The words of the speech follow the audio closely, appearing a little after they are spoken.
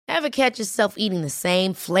Ever catch yourself eating the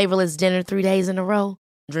same flavorless dinner 3 days in a row?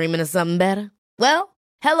 Dreaming of something better? Well,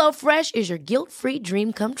 HelloFresh is your guilt-free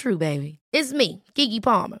dream come true, baby. It's me, Keke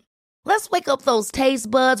Palmer. Let's wake up those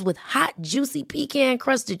taste buds with hot, juicy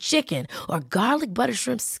pecan-crusted chicken or garlic butter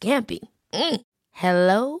shrimp scampi.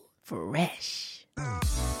 Hello Fresh.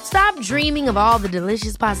 Stop dreaming of all the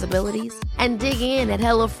delicious possibilities and dig in at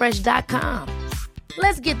HelloFresh.com.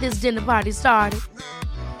 Let's get this dinner party started.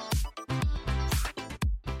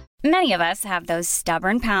 Many of us have those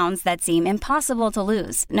stubborn pounds that seem impossible to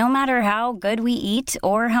lose, no matter how good we eat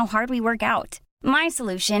or how hard we work out. My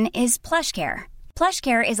solution is PlushCare.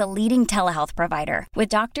 PlushCare is a leading telehealth provider with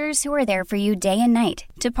doctors who are there for you day and night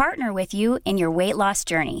to partner with you in your weight loss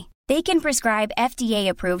journey. They can prescribe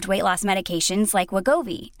FDA-approved weight loss medications like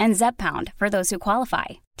Wegovy and Zepbound for those who qualify.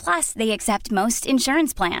 Plus, they accept most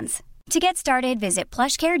insurance plans. To get started, visit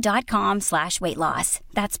plushcare.com/weightloss.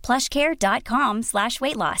 That's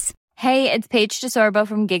plushcare.com/weightloss. Hey, it's Paige DeSorbo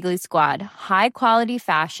from Giggly Squad. High quality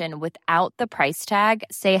fashion without the price tag.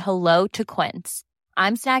 Say hello to Quince.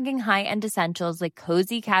 I'm snagging high-end essentials like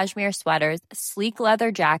cozy cashmere sweaters, sleek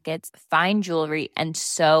leather jackets, fine jewelry, and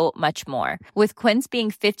so much more. With Quince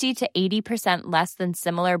being 50 to 80% less than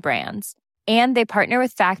similar brands. And they partner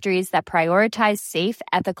with factories that prioritize safe,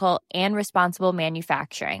 ethical, and responsible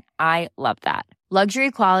manufacturing. I love that. Luxury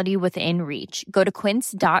quality within reach. Go to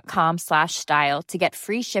quince.com/style to get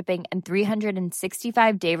free shipping and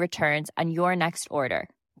 365-day returns on your next order.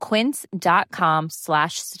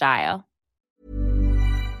 Quince.com/style.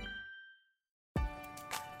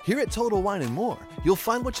 Here at Total Wine & More, you'll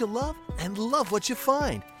find what you love and love what you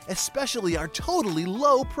find, especially our totally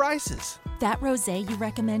low prices. That rosé you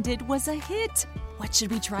recommended was a hit. What should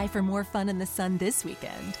we try for more fun in the sun this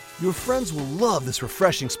weekend? Your friends will love this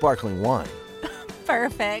refreshing sparkling wine.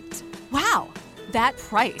 Perfect. Wow, that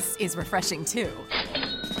price is refreshing too.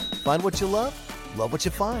 Find what you love what you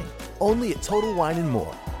find. Only at Total Wine &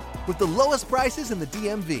 More. With the lowest prices in the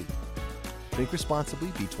DMV. Drink responsibly,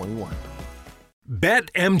 B21.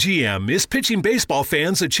 BetMGM is pitching baseball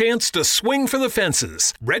fans a chance to swing for the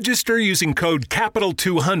fences. Register using code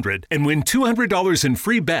CAPITAL200 and win $200 in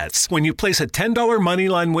free bets when you place a $10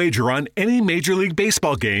 moneyline wager on any Major League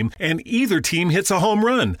Baseball game and either team hits a home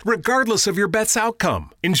run, regardless of your bet's outcome.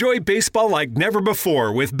 Enjoy baseball like never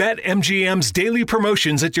before with BetMGM's daily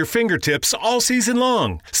promotions at your fingertips all season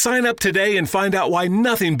long. Sign up today and find out why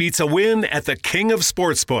nothing beats a win at the King of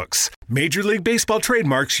Sportsbooks. Major League Baseball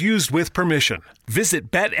trademarks used with permission. Visit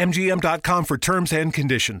BetMGM.com for terms and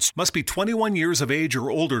conditions. Must be 21 years of age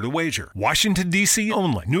or older to wager. Washington, D.C.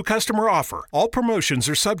 only. New customer offer. All promotions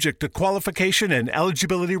are subject to qualification and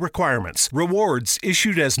eligibility requirements. Rewards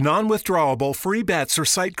issued as non-withdrawable free bets or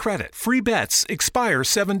site credit. Free bets expire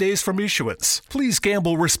 7 days from issuance. Please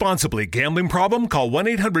gamble responsibly. Gambling problem? Call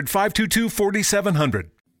 1-800-522-4700.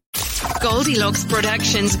 Goldilocks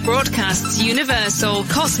Productions broadcasts universal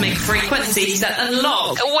cosmic frequencies that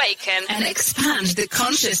unlock, awaken, and expand the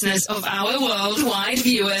consciousness of our worldwide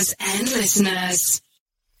viewers and listeners.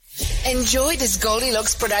 Enjoy this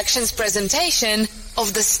Goldilocks Productions presentation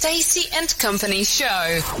of the Stacey and Company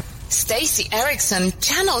Show. Stacey Erickson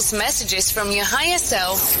channels messages from your higher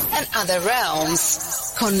self and other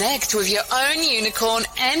realms. Connect with your own unicorn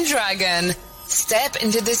and dragon. Step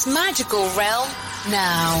into this magical realm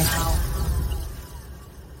now.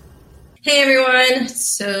 Hey everyone,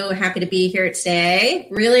 so happy to be here today.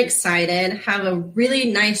 Really excited. Have a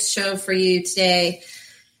really nice show for you today.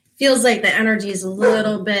 Feels like the energy is a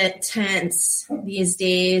little bit tense these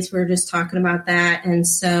days. We're just talking about that. And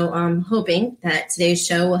so I'm hoping that today's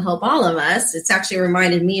show will help all of us. It's actually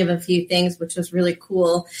reminded me of a few things, which was really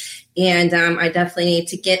cool. And I definitely need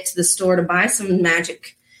to get to the store to buy some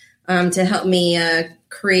magic to help me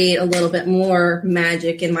create a little bit more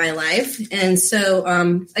magic in my life. And so,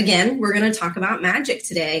 again, we're going to talk about magic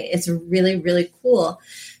today. It's really, really cool.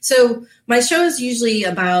 So my show is usually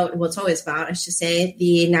about, well, it's always about, I should say,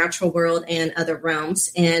 the natural world and other realms.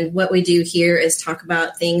 And what we do here is talk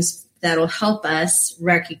about things that'll help us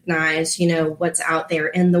recognize, what's out there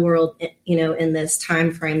in the world, in this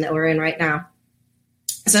time frame that we're in right now.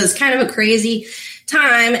 So it's kind of a crazy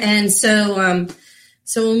time. And so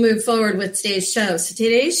we'll move forward with today's show. So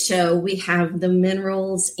today's show, we have the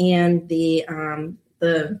minerals and the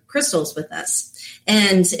crystals with us.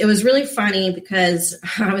 And it was really funny because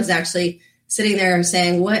I was actually sitting there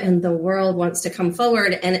saying, what in the world wants to come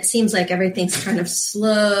forward? And it seems like everything's kind of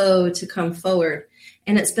slow to come forward.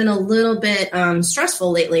 And it's been a little bit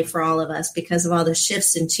stressful lately for all of us because of all the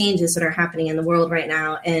shifts and changes that are happening in the world right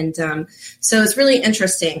now. And so it's really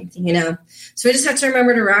interesting, So we just have to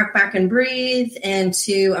remember to rock back and breathe and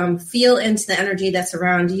to feel into the energy that's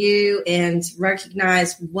around you and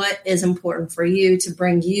recognize what is important for you to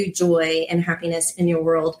bring you joy and happiness in your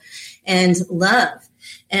world and love.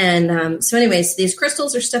 And so anyways, these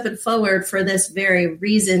crystals are stepping forward for this very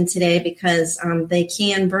reason today because they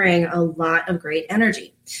can bring a lot of great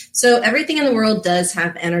energy. So everything in the world does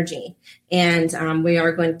have energy. And we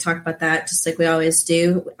are going to talk about that just like we always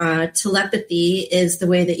do. Telepathy is the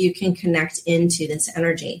way that you can connect into this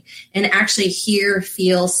energy and actually hear,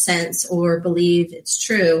 feel, sense, or believe it's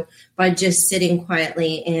true by just sitting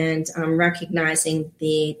quietly and recognizing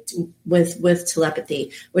with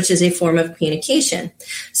telepathy, which is a form of communication.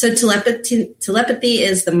 So telepathy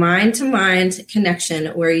is the mind-to-mind connection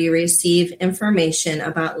where you receive information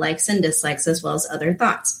about likes and dislikes as well as other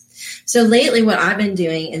thoughts. So lately what I've been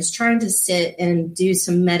doing is trying to sit and do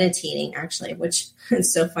some meditating, actually, which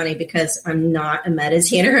is so funny because I'm not a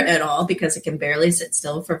meditator at all because I can barely sit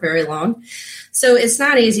still for very long. So it's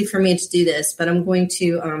not easy for me to do this, but I'm going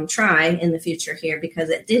to try in the future here because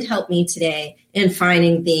it did help me today in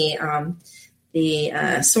finding the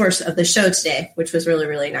source of the show today, which was really,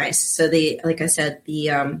 really nice. So like I said,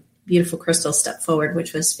 the beautiful crystals stepped forward,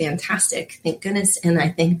 which was fantastic. Thank goodness. And I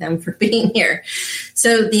thank them for being here.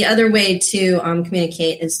 So the other way to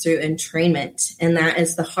communicate is through entrainment. And that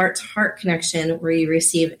is the heart-to-heart connection where you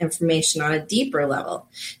receive information on a deeper level.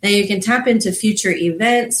 Now you can tap into future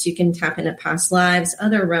events. You can tap into past lives,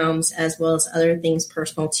 other realms, as well as other things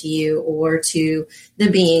personal to you or to the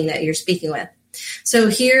being that you're speaking with. So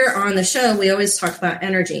here on the show, we always talk about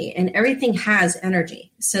energy, and everything has energy.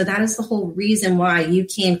 So that is the whole reason why you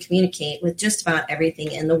can communicate with just about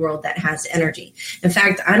everything in the world that has energy. In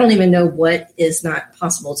fact, I don't even know what is not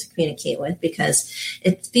possible to communicate with because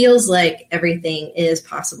it feels like everything is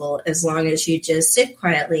possible as long as you just sit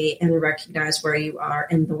quietly and recognize where you are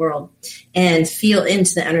in the world and feel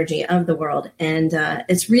into the energy of the world. And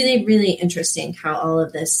it's really, really interesting how all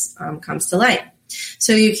of this comes to light.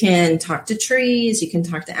 So you can talk to trees, you can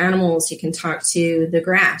talk to animals, you can talk to the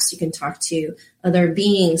grass, you can talk to other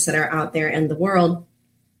beings that are out there in the world,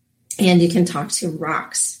 and you can talk to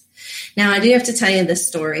rocks. Now, I do have to tell you this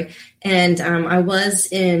story, and I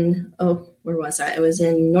was in, where was I? I was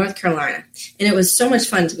in North Carolina, and it was so much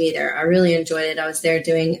fun to be there. I really enjoyed it. I was there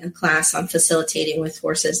doing a class on facilitating with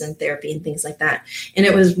horses and therapy and things like that. And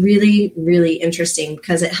it was really, really interesting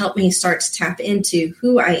because it helped me start to tap into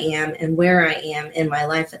who I am and where I am in my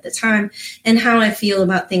life at the time and how I feel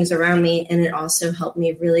about things around me. And it also helped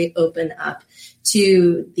me really open up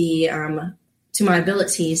to to my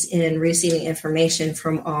abilities in receiving information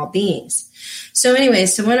from all beings. So anyway,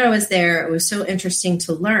 so when I was there, it was so interesting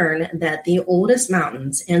to learn that the oldest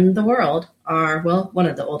mountains in the world are, well, one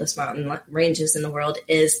of the oldest mountain ranges in the world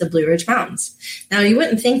is the Blue Ridge Mountains. Now, you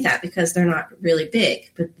wouldn't think that because they're not really big,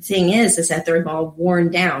 but the thing is that they're all worn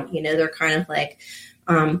down. They're kind of like,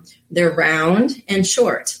 they're round and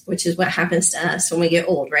short, which is what happens to us when we get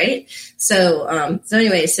old, right? So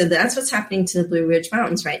anyway, so that's what's happening to the Blue Ridge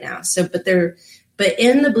Mountains right now. So, but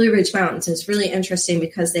in the Blue Ridge Mountains, it's really interesting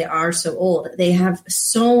because they are so old. They have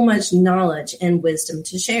so much knowledge and wisdom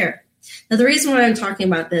to share. Now, the reason why I'm talking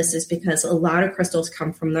about this is because a lot of crystals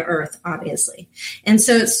come from the earth, obviously. And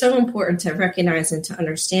so it's so important to recognize and to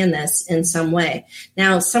understand this in some way.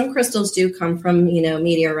 Now, some crystals do come from,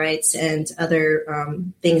 meteorites and other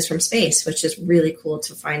things from space, which is really cool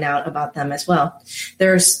to find out about them as well.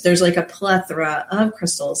 There's like a plethora of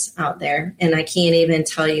crystals out there, and I can't even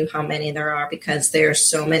tell you how many there are because there's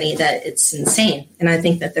so many that it's insane. And I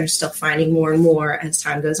think that they're still finding more and more as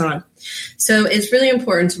time goes on. So it's really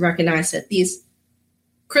important to recognize that these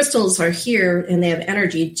crystals are here and they have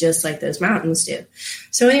energy just like those mountains do.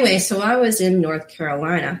 So anyway, so I was in North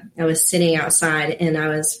Carolina. I was sitting outside and I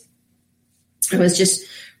was just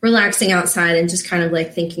relaxing outside and just kind of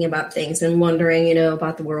like thinking about things and wondering,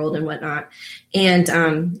 about the world and whatnot. And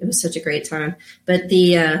it was such a great time. But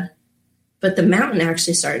the mountain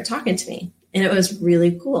actually started talking to me. And it was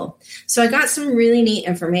really cool. So I got some really neat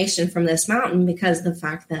information from this mountain because of the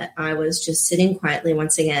fact that I was just sitting quietly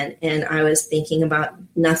once again, and I was thinking about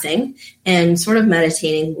nothing and sort of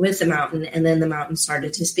meditating with the mountain. And then the mountain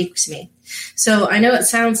started to speak to me. So I know it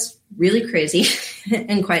sounds really crazy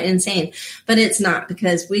and quite insane, but it's not,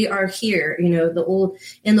 because we are here. In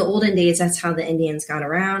the olden days, that's how the Indians got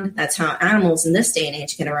around. That's how animals in this day and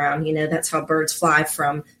age get around. That's how birds fly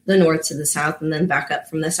from the north to the south and then back up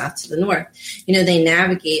from the south to the north. They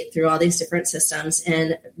navigate through all these different systems,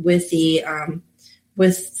 and with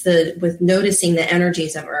noticing the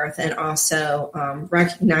energies of Earth, and also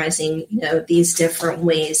recognizing, these different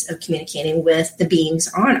ways of communicating with the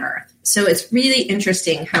beings on Earth. So it's really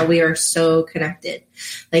interesting how we are so connected,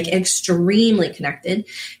 like extremely connected.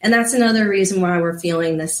 And that's another reason why we're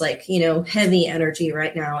feeling this heavy energy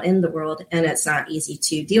right now in the world, and it's not easy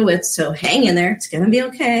to deal with. So hang in there. It's going to be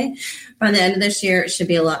okay. By the end of this year, it should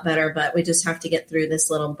be a lot better, but we just have to get through this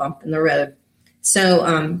little bump in the road. So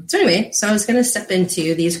anyway, I was going to step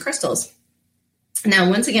into these crystals. Now,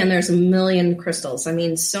 once again, there's a million crystals. I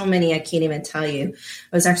mean, so many, I can't even tell you.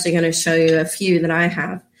 I was actually going to show you a few that I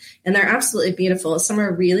have, and they're absolutely beautiful. Some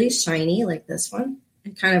are really shiny, like this one.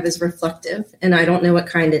 It kind of is reflective, and I don't know what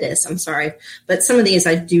kind it is. I'm sorry. But some of these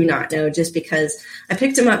I do not know, just because I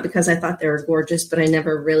picked them up because I thought they were gorgeous, but I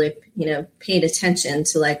never really, paid attention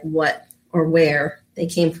to what or where they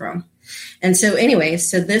came from. And so anyway,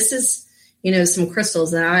 so this is, some crystals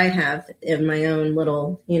that I have in my own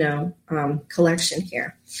little, collection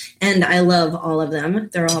here. And I love all of them.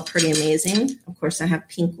 They're all pretty amazing. Of course, I have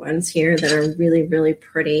pink ones here that are really, really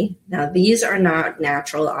pretty. Now, these are not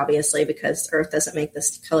natural, obviously, because Earth doesn't make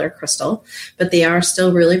this color crystal, but they are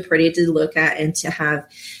still really pretty to look at and to have,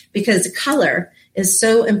 because the color is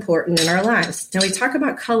so important in our lives. Now, we talk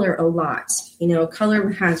about color a lot.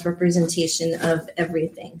 Color has representation of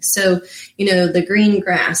everything. So, the green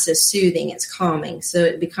grass is soothing, it's calming. So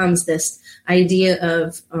it becomes this idea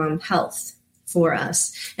of health for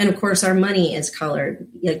us. And of course, our money is colored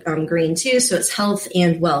green too. So it's health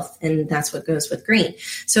and wealth. And that's what goes with green.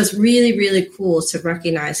 So it's really, really cool to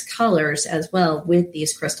recognize colors as well with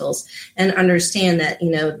these crystals, and understand that,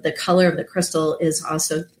 the color of the crystal is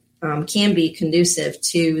also can be conducive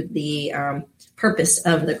to the purpose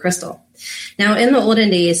of the crystal. Now, in the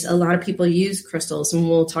olden days, a lot of people use crystals, and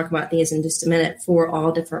we'll talk about these in just a minute, for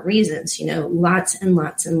all different reasons. Lots and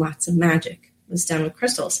lots and lots of magic was done with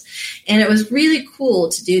crystals. And it was really cool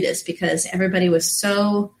to do this because everybody was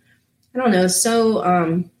so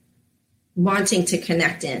wanting to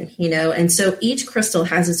connect in, and so each crystal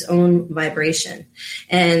has its own vibration.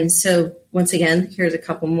 And so once again, here's a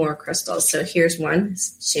couple more crystals. So here's one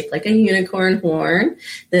shaped like a unicorn horn.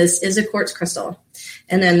 This is a quartz crystal.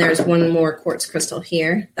 And then there's one more quartz crystal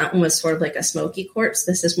here. That one was sort of like a smoky quartz.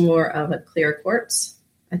 This is more of a clear quartz,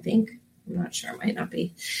 I think. I'm not sure. It might not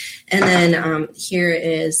be. And then here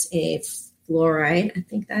is a fluorite. I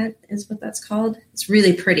think that is what that's called. It's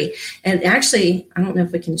really pretty. And actually, I don't know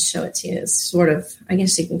if we can show it to you. It's sort of, I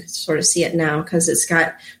guess you can sort of see it now because it's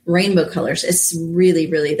got rainbow colors. It's really,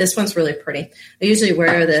 really, this one's really pretty. I usually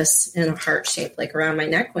wear this in a heart shape, like around my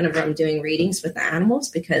neck whenever I'm doing readings with the animals,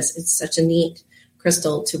 because it's such a neat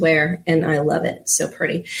crystal to wear. And I love it. It's so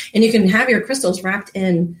pretty. And you can have your crystals wrapped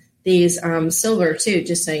in these silver too,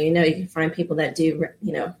 just so you can find people that do,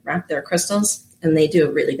 wrap their crystals. And they do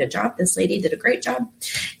a really good job. This lady did a great job.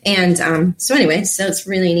 And so it's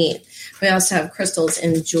really neat. We also have crystals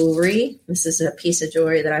in jewelry. This is a piece of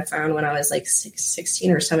jewelry that I found when I was like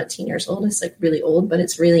 16 or 17 years old. It's like really old, but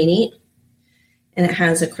it's really neat. And it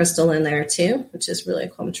has a crystal in there too, which is really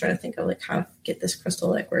cool. I'm trying to think of like how to get this crystal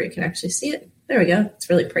like where you can actually see it. There we go. It's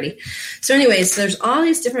really pretty. So anyways, there's all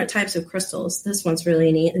these different types of crystals. This one's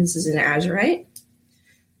really neat. This is an azurite.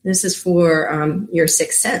 This is for your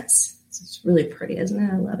sixth sense. It's really pretty, isn't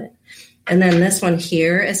it? I love it. And then this one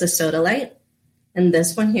here is a sodalite. And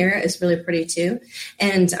this one here is really pretty too.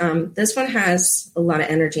 And this one has a lot of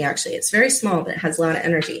energy, actually. It's very small, but it has a lot of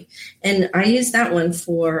energy. And I use that one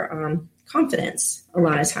for confidence a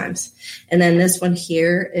lot of times. And then this one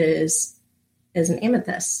here is an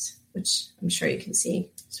amethyst, which I'm sure you can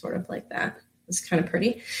see sort of like that. It's kind of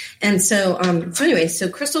pretty. And so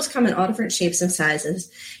crystals come in all different shapes and sizes.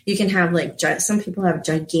 You can have some people have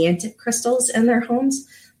gigantic crystals in their homes.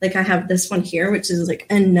 Like I have this one here, which is like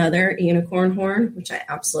another unicorn horn, which I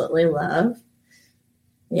absolutely love.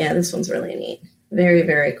 Yeah, this one's really neat. Very,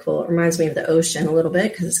 very cool. It reminds me of the ocean a little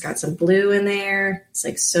bit because it's got some blue in there. It's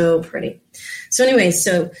like so pretty. So anyway,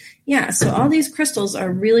 so all these crystals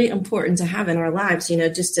are really important to have in our lives,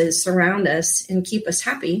 just to surround us and keep us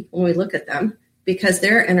happy when we look at them, because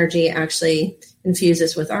their energy actually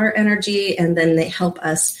infuses with our energy. And then they help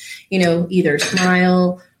us, either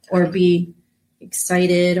smile or be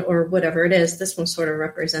excited or whatever it is. This one sort of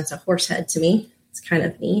represents a horse head to me. It's kind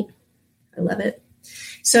of neat. I love it.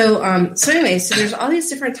 So anyway, so there's all these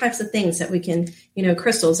different types of things that we can,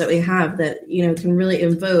 crystals that we have that, can really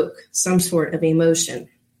invoke some sort of emotion.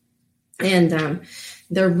 And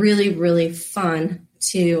they're really, really fun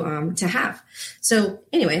to have. So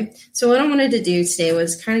anyway, so what I wanted to do today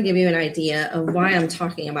was kind of give you an idea of why I'm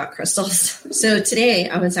talking about crystals. So today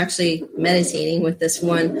I was actually meditating with this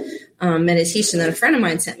one meditation that a friend of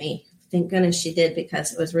mine sent me. Thank goodness she did,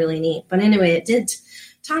 because it was really neat. But anyway, it did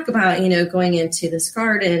talk about, going into this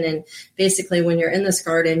garden, and basically when you're in this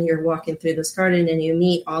garden, you're walking through this garden and you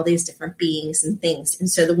meet all these different beings and things. And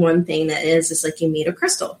so the one thing that is like you meet a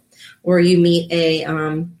crystal, or you meet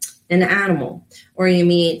an animal, or you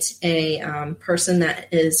meet a person that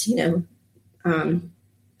is,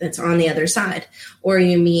 that's on the other side, or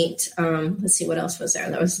you meet, let's see, what else was there?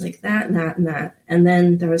 That was like that and that and that. And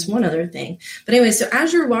then there was one other thing. But anyway, so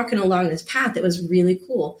as you're walking along this path, it was really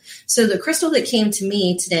cool. So the crystal that came to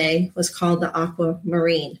me today was called the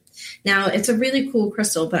aquamarine. Now, it's a really cool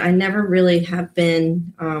crystal, but I never really have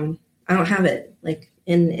been, I don't have it like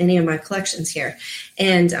in any of my collections here.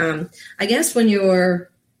 And I guess when you're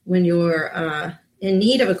in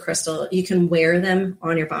need of a crystal, you can wear them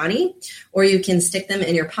on your body, or you can stick them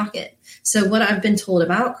in your pocket. So what I've been told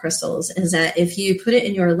about crystals is that if you put it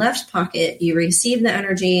in your left pocket, you receive the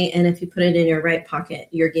energy. And if you put it in your right pocket,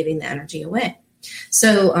 you're giving the energy away.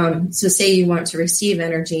 So say you want to receive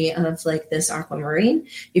energy of like this aquamarine,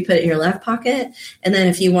 you put it in your left pocket. And then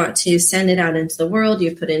if you want to send it out into the world,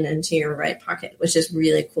 you put it into your right pocket, which is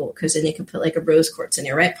really cool, because then you can put like a rose quartz in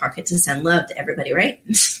your right pocket to send love to everybody, right?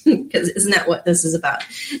 Because isn't that what this is about?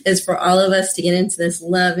 Is for all of us to get into this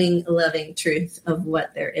loving truth of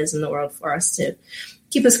what there is in the world for us to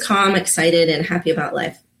keep us calm, excited, and happy about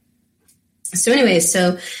life. So anyway,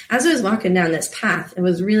 so as I was walking down this path, it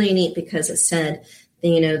was really neat because it said,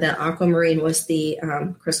 that aquamarine was the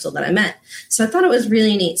crystal that I met. So I thought it was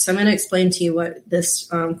really neat. So I'm going to explain to you what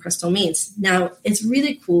this crystal means. Now, it's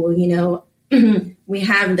really cool. We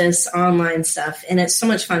have this online stuff, and it's so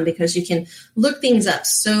much fun because you can look things up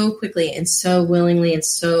so quickly and so willingly and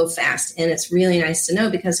so fast. And it's really nice to know,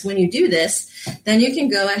 because when you do this, then you can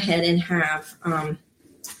go ahead and have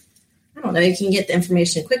you can get the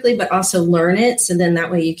information quickly, but also learn it. So then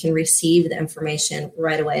that way you can receive the information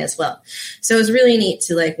right away as well. So it was really neat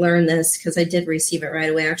to like learn this, because I did receive it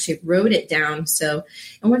right away. I actually wrote it down.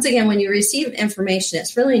 And once again, when you receive information,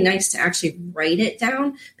 it's really nice to actually write it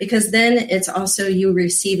down, because then it's also you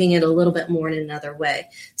receiving it a little bit more in another way.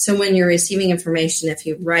 So when you're receiving information, if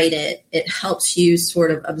you write it, it helps you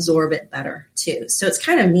sort of absorb it better too. So it's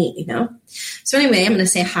kind of neat, So anyway, I'm going to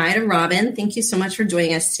say hi to Robin. Thank you so much for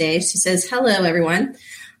joining us today. She says, hello, everyone.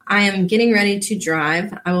 I am getting ready to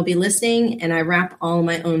drive. I will be listening, and I wrap all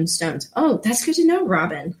my own stones. Oh, that's good to know,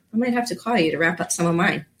 Robin. I might have to call you to wrap up some of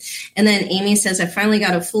mine. And then Amy says, I finally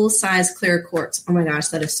got a full-size clear quartz. Oh my gosh,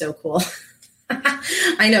 that is so cool.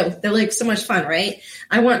 I know. They're like so much fun, right?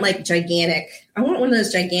 I want one of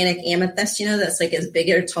those gigantic amethysts, that's like as big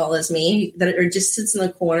or tall as me, that it just sits in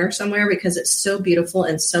the corner somewhere, because it's so beautiful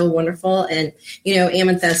and so wonderful. And,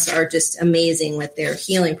 amethysts are just amazing with their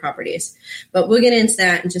healing properties. But we'll get into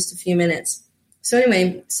that in just a few minutes. So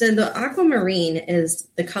anyway, so the aquamarine is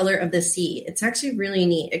the color of the sea. It's actually really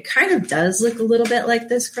neat. It kind of does look a little bit like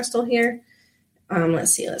this crystal here.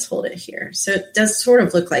 Let's see, let's hold it here. So it does sort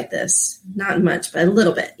of look like this, not much, but a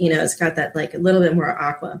little bit, it's got that like a little bit more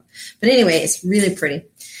aqua, but anyway, it's really pretty.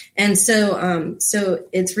 And so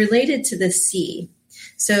it's related to the sea.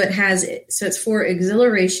 So it's for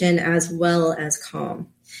exhilaration as well as calm.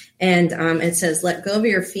 And it says, let go of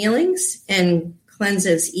your feelings and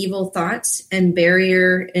cleanses evil thoughts and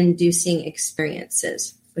barrier-inducing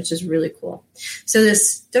experiences, which is really cool. So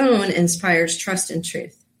this stone inspires trust and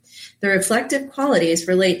truth. The reflective qualities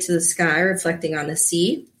relate to the sky reflecting on the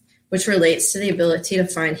sea, which relates to the ability to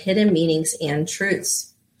find hidden meanings and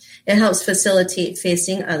truths. It helps facilitate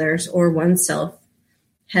facing others or oneself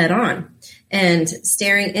head on and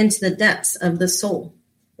staring into the depths of the soul,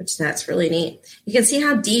 which that's really neat. You can see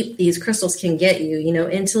how deep these crystals can get you,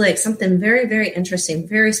 into like something very, very interesting,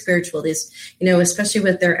 very spiritual, these, especially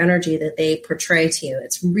with their energy that they portray to you.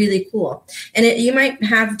 It's really cool. And you might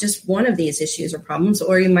have just one of these issues or problems,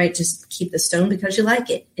 or you might just keep the stone because you like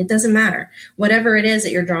it. It doesn't matter. Whatever it is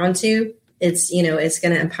that you're drawn to, it's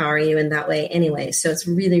going to empower you in that way anyway. So it's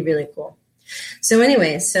really, really cool. So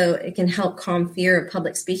anyway, so it can help calm fear of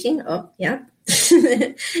public speaking. Oh, yeah.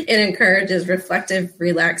 It encourages reflective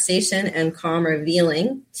relaxation and calm,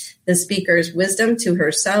 revealing the speaker's wisdom to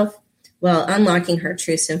herself while unlocking her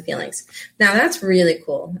truths and feelings. Now, that's really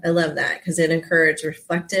cool. I love that, because it encourages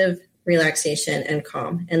reflective relaxation, and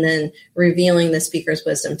calm, and then revealing the speaker's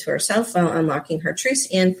wisdom to herself while unlocking her truths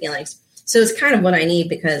and feelings. So it's kind of what I need,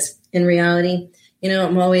 because in reality,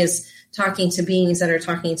 I'm always talking to beings that are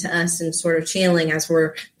talking to us and sort of channeling as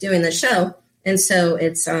we're doing the show. And so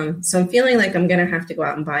it's, so I'm feeling like I'm going to have to go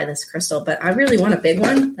out and buy this crystal, but I really want a big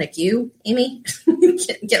one like you, Amy.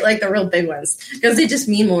 Get like the real big ones, because they just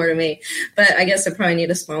mean more to me. But I guess I probably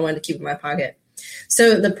need a small one to keep in my pocket.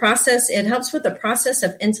 So it helps with the process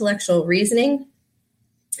of intellectual reasoning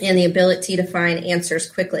and the ability to find answers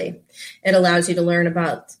quickly. It allows you to learn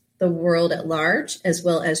about the world at large as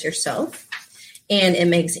well as yourself. And it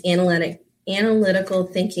makes analytical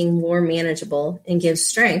thinking more manageable and gives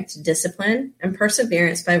strength to discipline and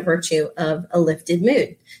perseverance by virtue of a lifted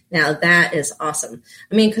mood. Now, that is awesome.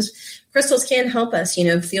 I mean, because crystals can help us,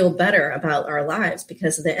 feel better about our lives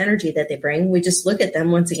because of the energy that they bring. We just look at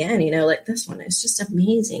them once again, like this one is just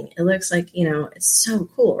amazing. It looks like, it's so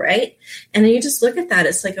cool, right? And then you just look at that.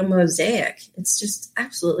 It's like a mosaic. It's just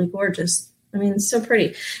absolutely gorgeous. I mean, it's so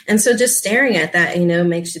pretty. And so just staring at that,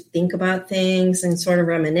 makes you think about things and sort of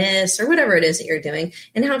reminisce or whatever it is that you're doing,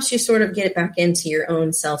 and helps you sort of get back into your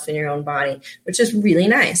own self and your own body, which is really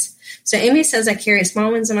nice. So Amy says, I carry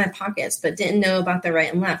small ones in my pockets, but didn't know about the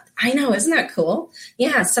right and left. I know. Isn't that cool?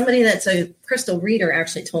 Yeah. Somebody that's a crystal reader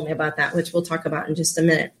actually told me about that, which we'll talk about in just a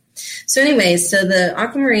minute. So anyways, so the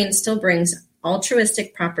aquamarine still brings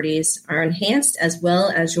altruistic properties, are enhanced as well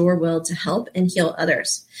as your will to help and heal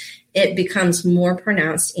others. It becomes more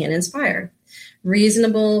pronounced and inspired.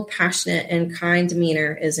 Reasonable, passionate, and kind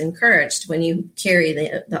demeanor is encouraged when you carry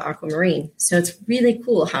the aquamarine. So it's really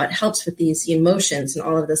cool how it helps with these emotions and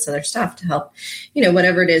all of this other stuff to help,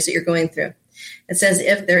 whatever it is that you're going through. It says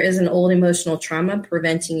if there is an old emotional trauma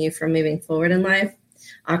preventing you from moving forward in life,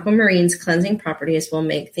 aquamarine's cleansing properties will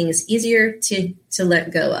make things easier to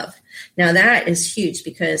let go of. Now, that is huge,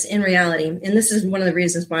 because in reality, and this is one of the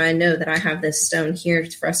reasons why I know that I have this stone here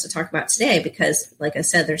for us to talk about today, because like I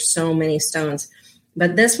said, there's so many stones,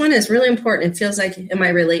 but this one is really important. It feels like it might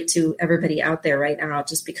relate to everybody out there right now,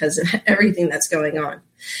 just because of everything that's going on.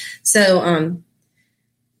 So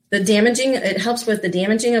it helps with the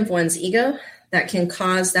damaging of one's ego that can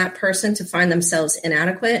cause that person to find themselves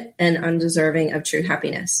inadequate and undeserving of true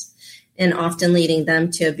happiness, and often leading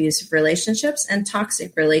them to abusive relationships and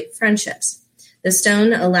toxic friendships. The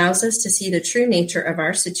stone allows us to see the true nature of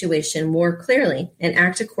our situation more clearly and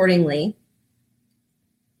act accordingly.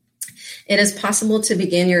 It is possible to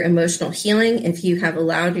begin your emotional healing if you have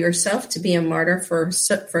allowed yourself to be a martyr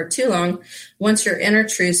for too long, once your inner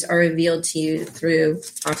truths are revealed to you through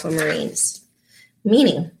aquamarines.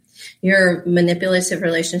 Meaning, your manipulative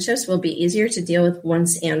relationships will be easier to deal with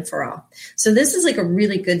once and for all. So this is like a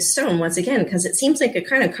really good stone, once again, because it seems like it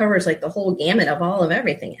kind of covers like the whole gamut of all of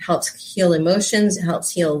everything. It helps heal emotions. It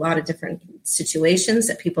helps heal a lot of different situations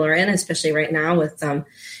that people are in, especially right now with,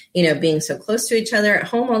 being so close to each other at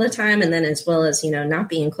home all the time. And then as well as, not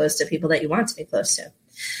being close to people that you want to be close to.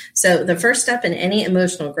 So the first step in any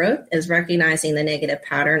emotional growth is recognizing the negative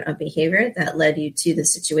pattern of behavior that led you to the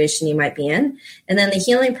situation you might be in. And then the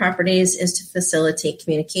healing properties is to facilitate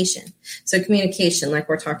communication. So communication, like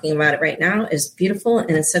we're talking about it right now, is beautiful.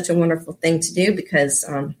 And it's such a wonderful thing to do, because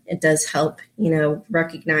it does help,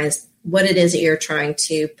 recognize what it is that you're trying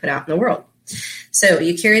to put out in the world. So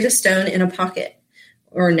you carry the stone in a pocket,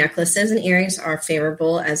 or necklaces and earrings are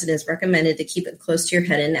favorable, as it is recommended to keep it close to your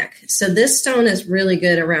head and neck. So this stone is really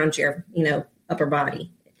good around your, upper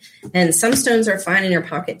body. And some stones are fine in your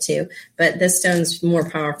pocket too, but this stone's more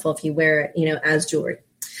powerful if you wear it, as jewelry.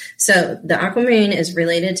 So the aquamarine is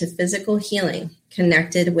related to physical healing,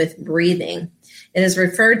 connected with breathing. It is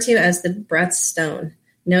referred to as the breath stone,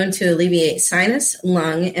 known to alleviate sinus,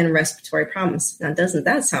 lung, and respiratory problems. Now, doesn't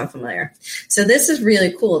that sound familiar? So this is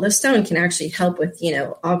really cool. The stone can actually help with,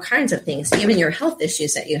 all kinds of things, even your health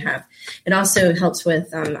issues that you have. It also helps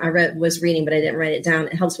with, was reading, but I didn't write it down.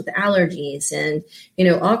 It helps with allergies and,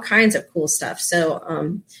 all kinds of cool stuff. So,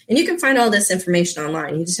 and you can find all this information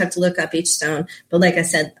online. You just have to look up each stone. But like I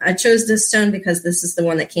said, I chose this stone because this is the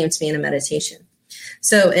one that came to me in a meditation.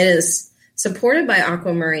 So it is supported by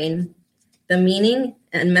aquamarine. The meaning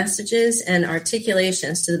and messages and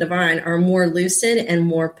articulations to the divine are more lucid and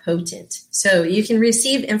more potent. So you can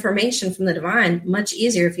receive information from the divine much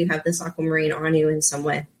easier if you have this aquamarine on you in some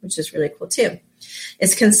way, which is really cool too.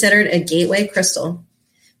 It's considered a gateway crystal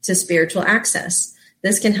to spiritual access.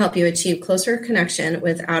 This can help you achieve closer connection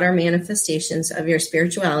with outer manifestations of your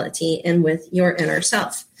spirituality and with your inner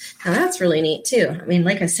self. Now that's really neat too. I mean,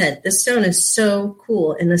 like I said, this stone is so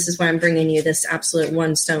cool. And this is why I'm bringing you this absolute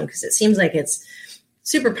one stone, because it seems like it's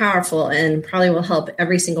super powerful and probably will help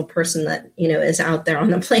every single person that, is out there on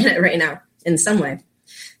the planet right now in some way.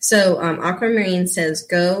 So Aquamarine says,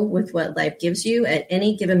 go with what life gives you at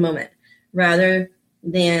any given moment, rather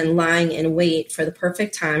than lying in wait for the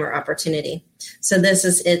perfect time or opportunity. So this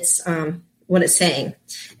is what it's saying.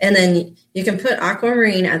 And then you can put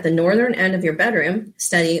Aquamarine at the northern end of your bedroom,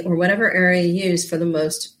 study, or whatever area you use for the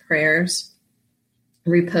most prayers,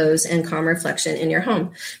 repose, and calm reflection in your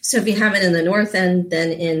home. So if you have it in the north end,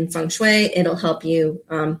 then in Feng Shui, it'll help you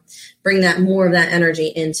bring that more of that energy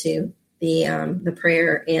into the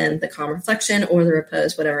prayer and the calm reflection or the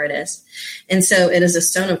repose, whatever it is. And so it is a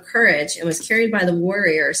stone of courage and was carried by the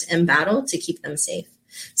warriors in battle to keep them safe.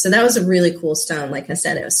 So that was a really cool stone. Like I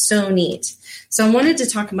said, it was so neat. So I wanted to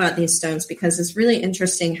talk about these stones because it's really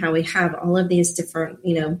interesting how we have all of these different,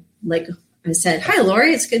 like I said, hi,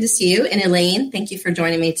 Lori, it's good to see you. And Elaine, thank you for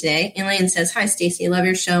joining me today. Elaine says, hi, Stacey, love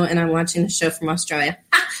your show. And I'm watching the show from Australia.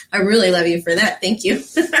 I really love you for that. Thank you.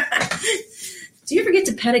 Do you ever get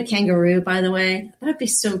to pet a kangaroo, by the way? That'd be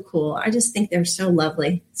so cool. I just think they're so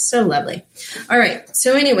lovely. So lovely. All right.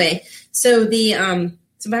 So anyway, so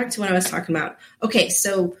back to what I was talking about. Okay.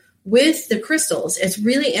 So with the crystals, it's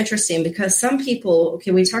really interesting because some people,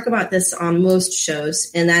 we talk about this on most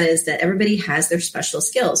shows, and that is that everybody has their special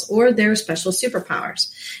skills or their special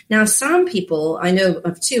superpowers. Now, some people, I know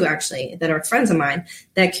of two actually, that are friends of mine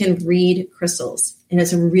that can read crystals. And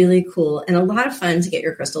it's really cool and a lot of fun to get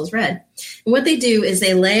your crystals read. And what they do is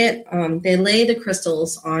they lay the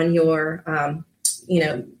crystals on your,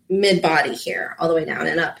 mid body here, all the way down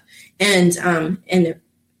and up. And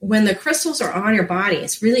when the crystals are on your body,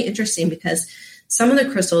 it's really interesting because some of the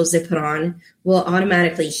crystals they put on will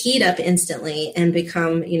automatically heat up instantly and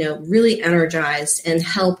become, really energized and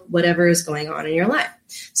help whatever is going on in your life.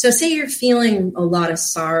 So say you're feeling a lot of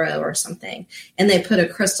sorrow or something, and they put a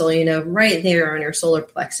crystal, right there on your solar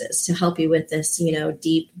plexus to help you with this,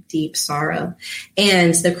 deep, deep sorrow.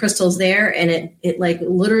 And the crystal's there, and it like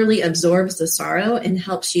literally absorbs the sorrow and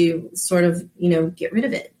helps you sort of, get rid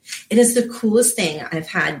of it. It is the coolest thing I've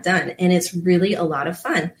had done, and it's really a lot of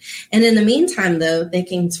fun. And in the meantime, though, they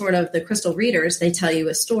can the crystal readers, they tell you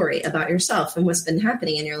a story about yourself and what's been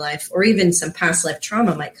happening in your life, or even some past life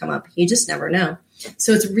trauma might come up. You just never know.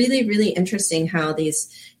 So it's really, really interesting how these,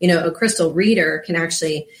 a crystal reader can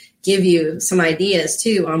actually give you some ideas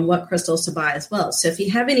too on what crystals to buy as well. So if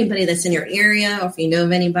you have anybody that's in your area, or if you know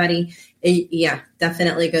of anybody,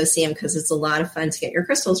 definitely go see them because it's a lot of fun to get your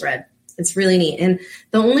crystals read. It's really neat. And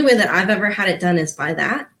the only way that I've ever had it done is by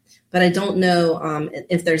that. But I don't know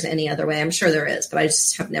if there's any other way. I'm sure there is, but I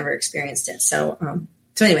just have never experienced it. So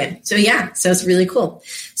anyway, so it's really cool.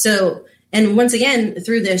 So, and once again,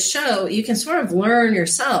 through this show, you can sort of learn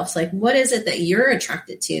yourself, like, what is it that you're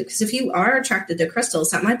attracted to? Because if you are attracted to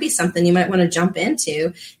crystals, that might be something you might want to jump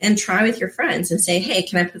into and try with your friends and say, hey,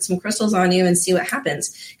 can I put some crystals on you and see what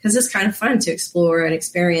happens? Because it's kind of fun to explore and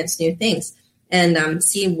experience new things and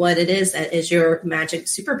see what it is that is your magic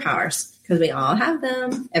superpowers. Because we all have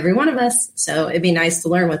them, every one of us. So it'd be nice to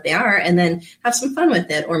learn what they are and then have some fun with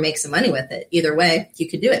it or make some money with it. Either way, you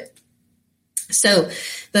could do it. So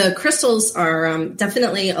the crystals are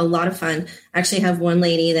definitely a lot of fun. I actually have one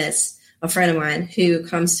lady that's a friend of mine who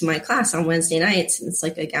comes to my class on Wednesday nights. It's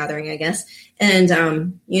like a gathering, I guess.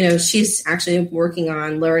 And, she's actually working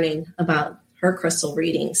on learning about her crystal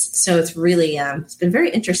readings. So it's really, it's been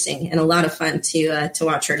very interesting and a lot of fun to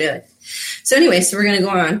watch her do it. So anyway, so we're going to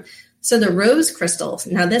go on. So the rose crystal.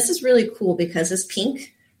 Now this is really cool because it's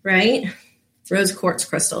pink, right? Rose quartz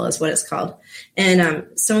crystal is what it's called. And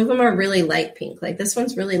some of them are really light pink. Like this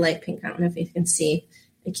one's really light pink. I don't know if you can see.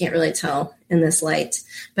 I can't really tell in this light.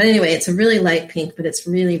 But anyway, it's a really light pink, but it's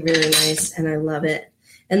really, really nice. And I love it.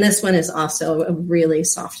 And this one is also a really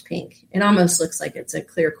soft pink. It almost looks like it's a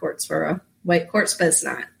clear quartz or a white quartz, but it's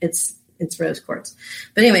not. It's rose quartz.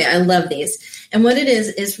 But anyway, I love these. And what it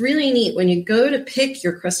is really neat when you go to pick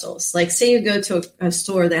your crystals. Like say you go to a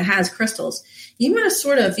store that has crystals, you want to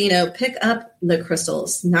sort of, pick up the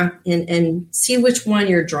crystals and see which one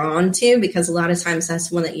you're drawn to, because a lot of times that's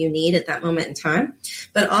the one that you need at that moment in time.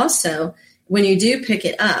 But also when you do pick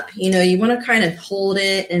it up, you want to kind of hold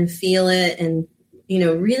it and feel it and,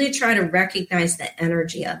 really try to recognize the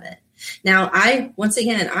energy of it. Now, I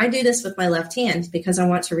do this with my left hand because I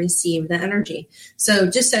want to receive the energy. So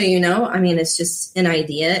just so you know, it's just an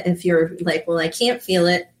idea. If you're like, well, I can't feel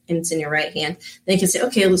it and it's in your right hand, then you can say,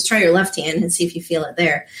 okay, let's try your left hand and see if you feel it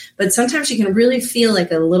there. But sometimes you can really feel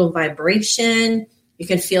like a little vibration. You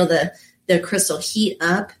can feel the crystal heat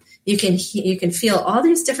up. You can feel all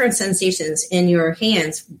these different sensations in your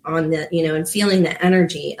hands on the, and feeling the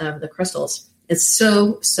energy of the crystals. It's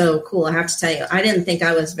so, so cool. I have to tell you, I didn't think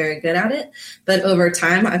I was very good at it, but over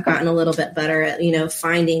time I've gotten a little bit better at,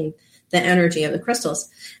 finding the energy of the crystals.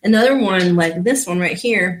 Another one like this one right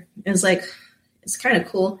here is like, it's kind of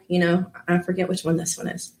cool. I forget which one this one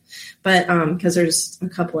is, but because there's a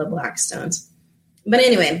couple of black stones. But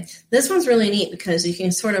anyway, this one's really neat because you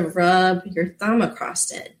can sort of rub your thumb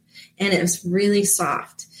across it and it's really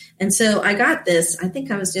soft. And so I got this, I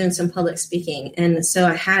think I was doing some public speaking. And so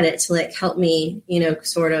I had it to like help me,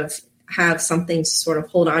 sort of have something to sort of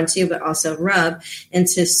hold on to, but also rub and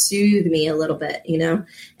to soothe me a little bit,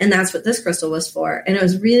 and that's what this crystal was for. And it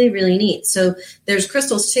was really, really neat. So there's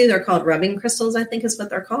crystals too. They're called rubbing crystals, I think is what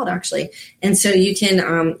they're called actually. And so you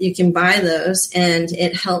can buy those and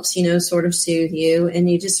it helps, sort of soothe you, and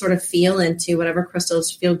you just sort of feel into whatever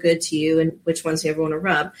crystals feel good to you and which ones you ever want to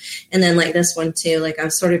rub. And then like this one too, like I'm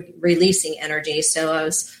sort of releasing energy. So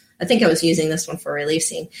I think I was using this one for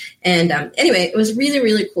releasing. And anyway, it was really,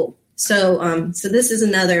 really cool. So this is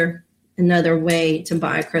another way to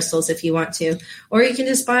buy crystals if you want to, or you can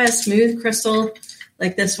just buy a smooth crystal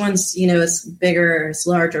like this one's, it's bigger, it's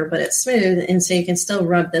larger, but it's smooth. And so you can still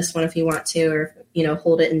rub this one if you want to, or,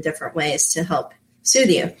 hold it in different ways to help soothe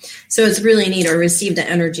you. So it's really neat, or receive the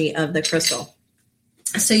energy of the crystal.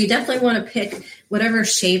 So you definitely want to pick whatever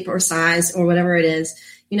shape or size or whatever it is,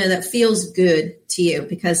 that feels good to you,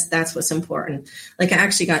 because that's what's important. Like I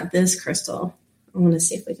actually got this crystal. I want to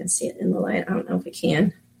see if we can see it in the light. I don't know if we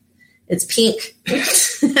can. It's pink,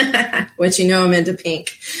 which I'm into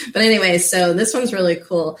pink. But anyway, so this one's really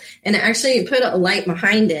cool. And actually you put a light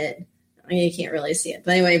behind it. I mean, you can't really see it.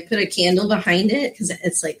 But anyway, put a candle behind it because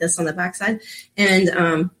it's like this on the backside.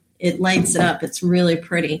 And it lights it up. It's really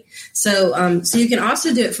pretty. So so you can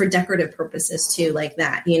also do it for decorative purposes too, like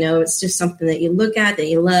that. It's just something that you look at, that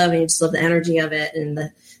you love, and you just love the energy of it and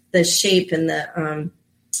the shape and the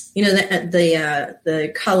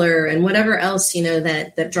the color and whatever else,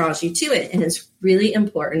 that draws you to it. And it's really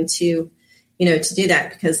important to do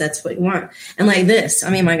that, because that's what you want. And like this, I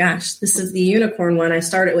mean, my gosh, this is the unicorn one I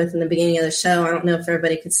started with in the beginning of the show. I don't know if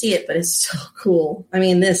everybody could see it, but it's so cool. I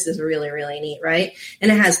mean, this is really, really neat, right?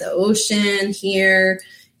 And it has the ocean here,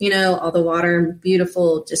 all the water,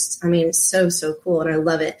 beautiful. Just, I mean, it's so, so cool. And I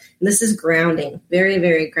love it. And this is grounding, very,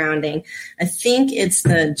 very grounding. I think it's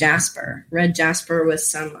the jasper, red jasper with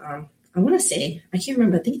some, I want to say, I can't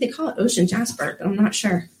remember. I think they call it ocean jasper, but I'm not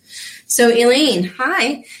sure. So Elaine,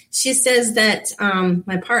 hi. She says that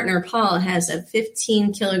my partner, Paul, has a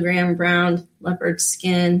 15 kilogram brown leopard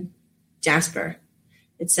skin jasper.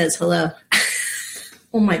 It says hello.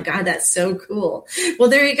 Oh my God, that's so cool. Well,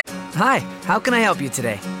 there you go. Hi, how can I help you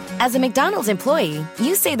today? As a McDonald's employee,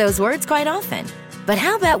 you say those words quite often. But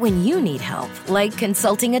how about when you need help, like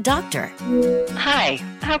consulting a doctor? Hi,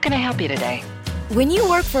 how can I help you today? When you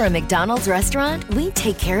work for a McDonald's restaurant, we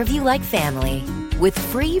take care of you like family. With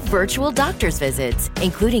free virtual doctor's visits,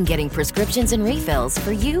 including getting prescriptions and refills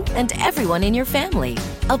for you and everyone in your family.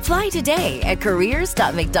 Apply today at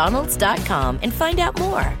careers.mcdonalds.com and find out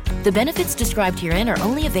more. The benefits described herein are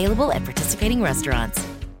only available at participating restaurants.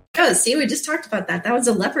 Oh, see, we just talked about that. That was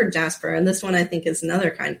a leopard jasper, and this one I think is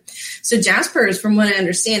another kind. So jasper is, from what I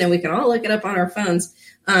understand, and we can all look it up on our phones,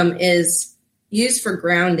 is used for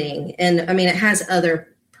grounding. And I mean, it has other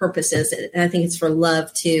purposes. I think it's for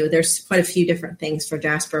love too. There's quite a few different things for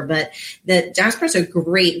jasper, but the jasper is a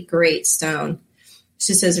great, great stone.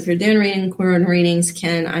 She says, if you're doing readings,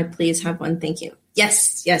 can I please have one? Thank you.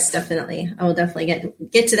 Yes, definitely. I will definitely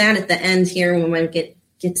get to that at the end here when we get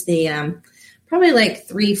to the probably like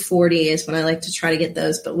 3:40 is when I like to try to get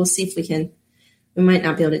those, but we'll see if we can. We might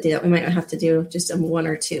not be able to do that. We might have to do just one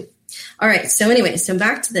or two. All right. So anyway, so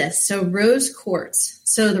back to this. So rose quartz.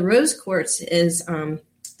 So the rose quartz is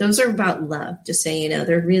those are about love, just so you know.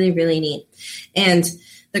 They're really, really neat. And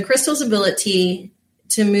the crystal's ability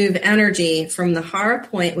to move energy from the Hara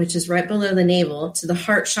point, which is right below the navel, to the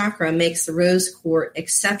heart chakra makes the rose quartz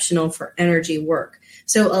exceptional for energy work.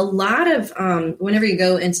 So a lot of, whenever you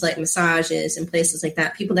go into like massages and places like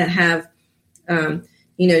that, people that have,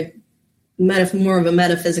 more of a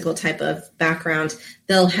metaphysical type of background,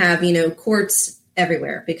 they'll have, quartz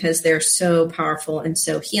everywhere because they're so powerful and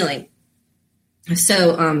so healing.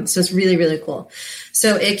 So it's really, really cool.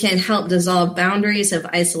 So it can help dissolve boundaries of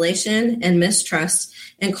isolation and mistrust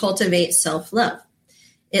and cultivate self-love.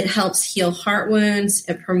 It helps heal heart wounds.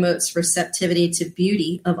 It promotes receptivity to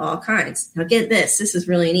beauty of all kinds. Now get this. This is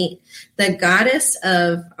really neat. The goddess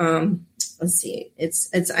of,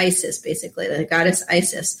 it's Isis, basically. The goddess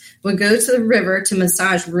Isis would go to the river to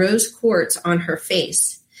massage rose quartz on her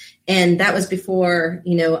face. And that was before,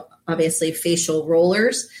 obviously facial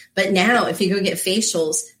rollers. But now if you go get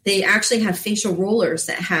facials, they actually have facial rollers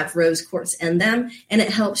that have rose quartz in them. And it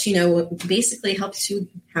helps, basically helps you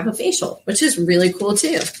have a facial, which is really cool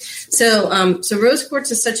too. So rose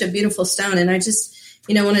quartz is such a beautiful stone. And I just,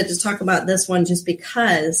 wanted to talk about this one just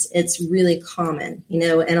because it's really common, and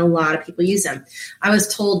a lot of people use them. I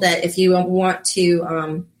was told that if you want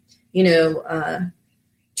to,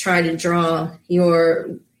 try to draw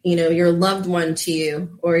your loved one to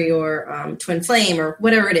you, or your twin flame, or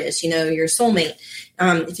whatever it is, your soulmate.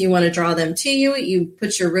 If you want to draw them to you, you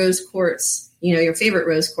put your rose quartz, your favorite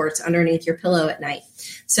rose quartz underneath your pillow at night.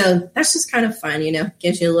 So that's just kind of fun,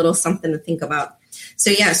 gives you a little something to think about.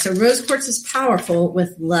 So rose quartz is powerful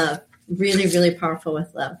with love, really, really powerful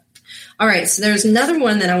with love. All right. So there's another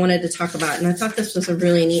one that I wanted to talk about, and I thought this was a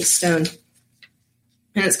really neat stone,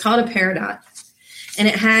 and it's called a peridot, and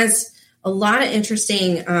it has a lot of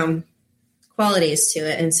interesting qualities to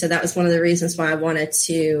it. And so that was one of the reasons why I wanted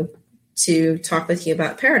to talk with you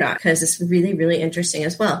about peridot, because it's really, really interesting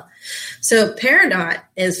as well. So peridot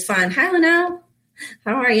is fun. Hi, Linnell.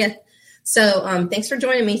 How are you? So thanks for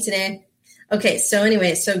joining me today. Okay, so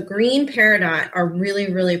anyway, green peridot are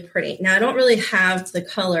really, really pretty. Now, I don't really have the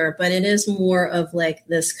color, but it is more of like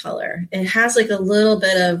this color. It has like a little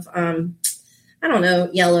bit of,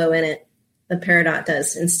 yellow in it. The peridot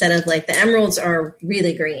does, instead of like the emeralds are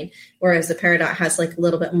really green, whereas the peridot has like a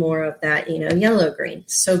little bit more of that, yellow green.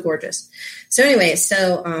 So gorgeous. So anyway,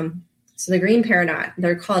 so the green peridot,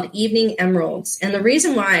 they're called evening emeralds. And the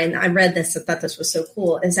reason why, and I read this, I thought this was so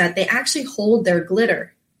cool, is that they actually hold their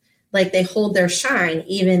glitter, like they hold their shine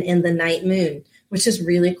even in the night moon, which is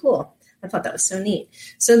really cool. I thought that was so neat.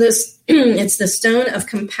 So this, it's the stone of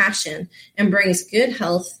compassion and brings good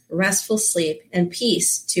health, restful sleep, and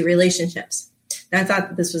peace to relationships. And I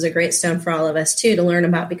thought this was a great stone for all of us too to learn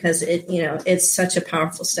about, because it, it's such a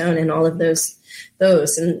powerful stone in all of those,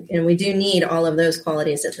 and we do need all of those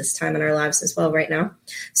qualities at this time in our lives as well right now.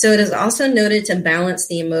 So it is also noted to balance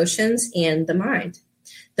the emotions and the mind.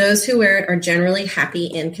 Those who wear it are generally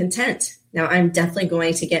happy and content. Now, I'm definitely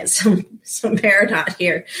going to get some peridot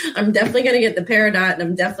here. I'm definitely going to get the peridot, and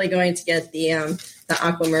I'm definitely going to get the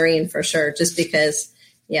aquamarine for sure, just because,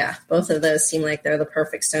 both of those seem like they're the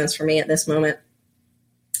perfect stones for me at this moment.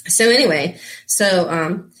 So anyway,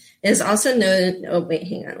 it is also noted,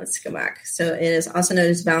 let's go back. So it is also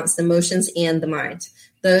noted to balance the emotions and the mind.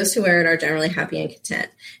 Those who wear it are generally happy and content.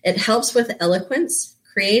 It helps with eloquence,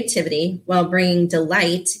 creativity, while bringing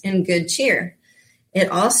delight and good cheer. It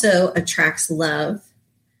also attracts love,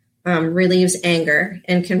 relieves anger,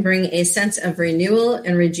 and can bring a sense of renewal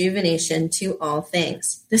and rejuvenation to all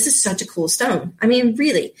things. This is such a cool stone. I mean,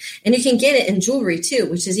 really. And you can get it in jewelry too,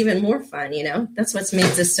 which is even more fun, That's what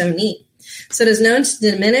makes this so neat. So it is known to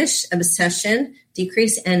diminish obsession,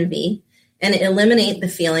 decrease envy, and eliminate the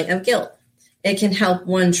feeling of guilt. It can help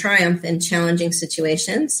one triumph in challenging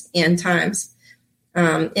situations and times.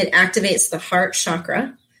 It activates the heart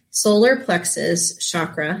chakra, solar plexus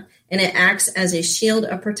chakra, and it acts as a shield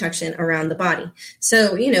of protection around the body.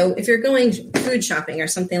 So, if you're going food shopping or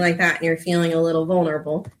something like that and you're feeling a little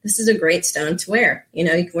vulnerable, this is a great stone to wear. You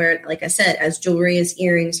can wear it, like I said, as jewelry, as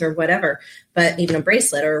earrings or whatever, but even a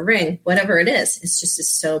bracelet or a ring, whatever it is, it's just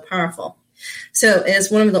so powerful. So it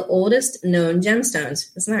is one of the oldest known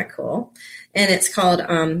gemstones. Isn't that cool? And it's called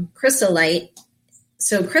chrysolite.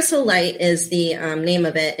 So chrysolite is the name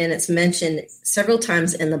of it, and it's mentioned several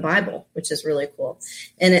times in the Bible, which is really cool.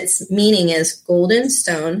 And its meaning is golden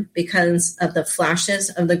stone because of the flashes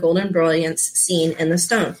of the golden brilliance seen in the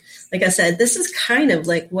stone. Like I said, this is kind of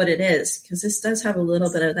like what it is, because this does have a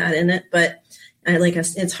little bit of that in it, but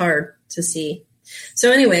it's hard to see.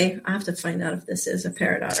 So anyway, I have to find out if this is a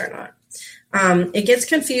peridot or not. It gets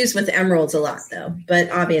confused with emeralds a lot, though, but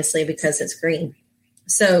obviously because it's green.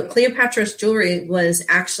 So Cleopatra's jewelry was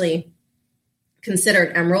actually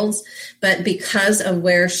considered emeralds, but because of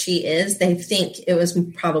where she is, they think it was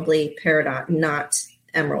probably peridot, not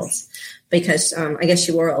emeralds, because I guess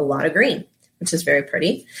she wore a lot of green, which is very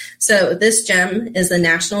pretty. So this gem is the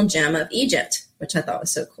national gem of Egypt, which I thought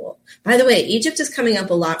was so cool. By the way, Egypt is coming up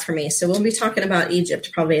a lot for me, so we'll be talking about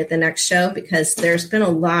Egypt probably at the next show, because there's been a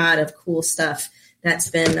lot of cool stuff that's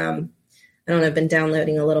been I've been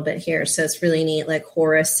downloading a little bit here. So it's really neat, like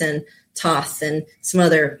Horus and Thoth and some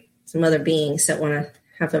other beings that want to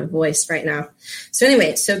have a voice right now. So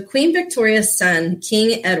anyway, so Queen Victoria's son,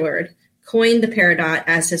 King Edward, coined the peridot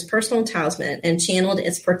as his personal talisman and channeled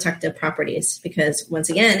its protective properties because, once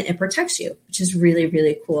again, it protects you, which is really,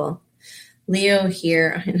 really cool. Leo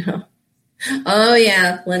here, I know. Oh,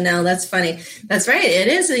 yeah, Linnell, that's funny. That's right. It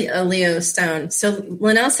is a Leo stone. So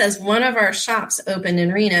Linnell says one of our shops opened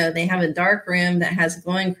in Reno. They have a dark room that has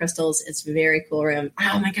glowing crystals. It's a very cool room.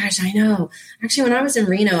 Oh, my gosh, I know. Actually, when I was in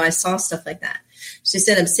Reno, I saw stuff like that. She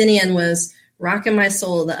said obsidian was rocking my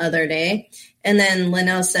soul the other day. And then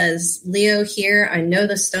Linnell says, Leo here, I know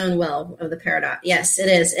the stone well of the peridot. Yes, it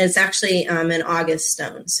is. It's actually an August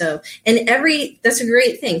stone. So, and that's a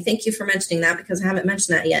great thing. Thank you for mentioning that because I haven't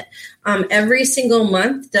mentioned that yet. Every single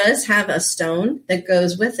month does have a stone that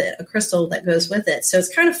goes with it, a crystal that goes with it. So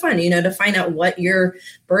it's kind of fun, to find out what your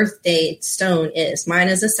birthday stone is. Mine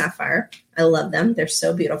is a sapphire. I love them. They're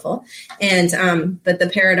so beautiful. And, but the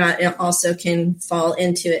peridot also can fall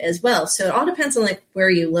into it as well. So it all depends on like where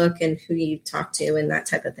you look and who you talk to and that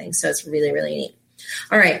type of thing. So it's really, really neat.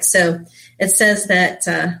 All right. So it says that,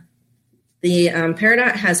 the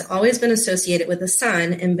peridot has always been associated with the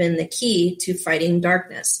sun and been the key to fighting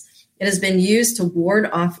darkness. It has been used to ward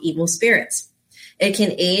off evil spirits. It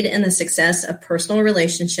can aid in the success of personal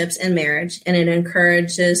relationships and marriage, and it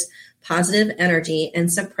encourages positive energy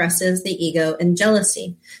and suppresses the ego and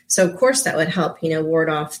jealousy. So of course that would help, ward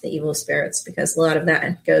off the evil spirits because a lot of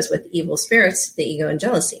that goes with evil spirits, the ego and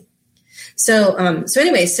jealousy. So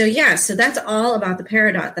that's all about the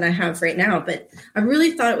peridot that I have right now. But I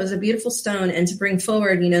really thought it was a beautiful stone, and to bring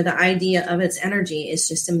forward, the idea of its energy is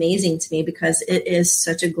just amazing to me because it is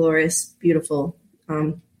such a glorious, beautiful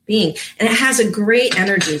being, and it has a great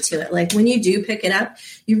energy to it. Like when you do pick it up,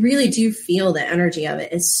 you really do feel the energy of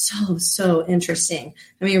it. It's so interesting.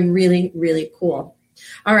 I mean, really, really cool.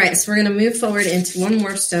 All right, so we're going to move forward into one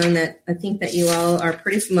more stone that I think that you all are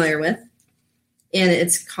pretty familiar with. And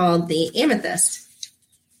it's called the amethyst.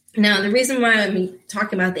 Now, the reason why I'm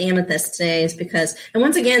talking about the amethyst today is because, and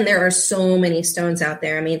once again, there are so many stones out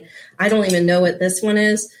there. I mean, I don't even know what this one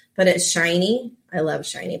is, but it's shiny. I love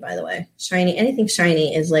shiny, by the way. Shiny, anything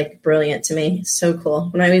shiny is like brilliant to me. It's so cool.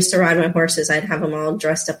 When I used to ride my horses, I'd have them all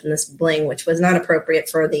dressed up in this bling, which was not appropriate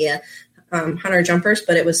for the hunter jumpers,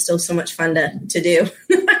 but it was still so much fun to do.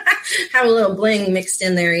 Have a little bling mixed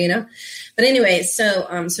in there, But anyway,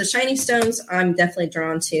 so shiny stones, I'm definitely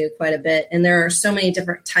drawn to quite a bit. And there are so many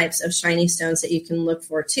different types of shiny stones that you can look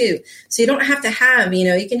for too. So you don't have to have,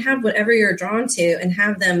 you can have whatever you're drawn to and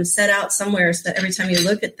have them set out somewhere so that every time you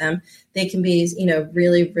look at them, they can be,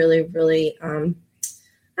 really, really, really,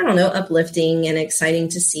 uplifting and exciting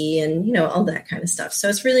to see and, all that kind of stuff. So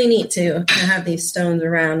it's really neat to have these stones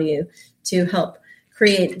around you to help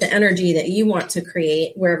create the energy that you want to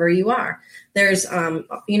create wherever you are. There's,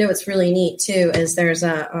 what's really neat too, is there's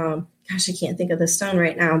I can't think of the stone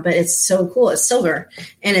right now, but it's so cool. It's silver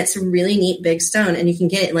and it's a really neat big stone, and you can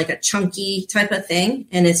get it in like a chunky type of thing.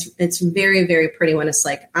 And it's very, very pretty when it's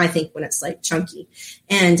like, I think when it's like chunky,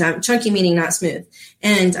 and chunky meaning not smooth.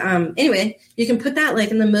 And anyway, you can put that like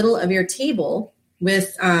in the middle of your table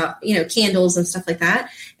with, candles and stuff like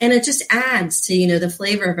that. And it just adds to, the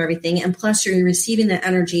flavor of everything. And plus you're receiving the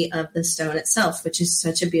energy of the stone itself, which is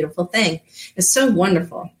such a beautiful thing. It's so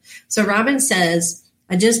wonderful. So Robin says,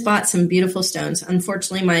 I just bought some beautiful stones.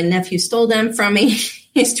 Unfortunately, my nephew stole them from me.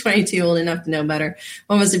 He's 22, old enough to know better.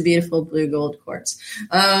 One was a beautiful blue gold quartz.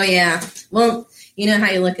 Oh yeah. Well, you know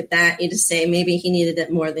how you look at that. You just say, maybe he needed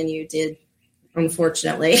it more than you did.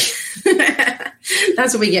 Unfortunately.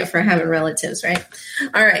 That's what we get for having relatives, right?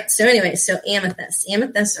 All right. So anyway, so amethysts.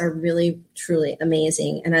 Amethysts are really, truly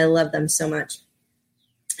amazing, and I love them so much.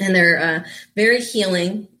 And they're very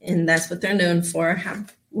healing, and that's what they're known for. I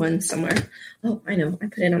have one somewhere. Oh, I know. I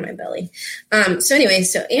put it on my belly. So anyway,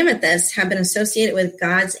 so amethysts have been associated with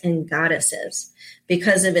gods and goddesses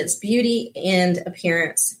because of its beauty and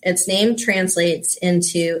appearance. Its name translates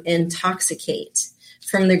into intoxicate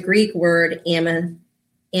from the Greek word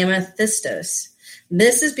amethystos.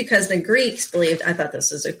 This is because the Greeks believed, I thought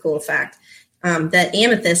this was a cool fact, that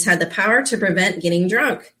amethyst had the power to prevent getting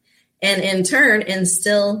drunk and in turn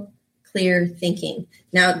instill clear thinking.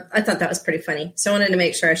 Now, I thought that was pretty funny. So I wanted to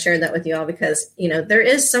make sure I shared that with you all because, there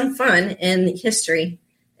is some fun in history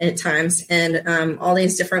at times, and all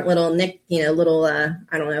these different little,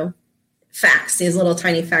 facts, these little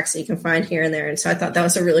tiny facts that you can find here and there. And so I thought that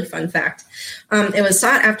was a really fun fact. It was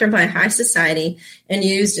sought after by high society and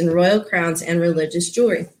used in royal crowns and religious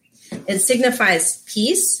jewelry. It signifies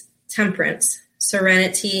peace, temperance,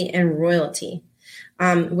 serenity, and royalty.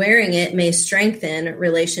 Wearing it may strengthen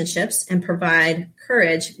relationships and provide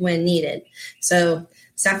courage when needed. So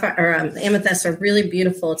amethysts are really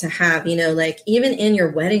beautiful to have, even in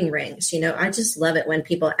your wedding rings. I just love it when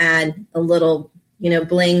people add a little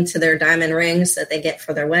bling to their diamond rings that they get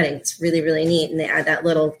for their wedding. It's really, really neat. And they add that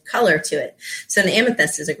little color to it. So an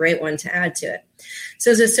amethyst is a great one to add to it.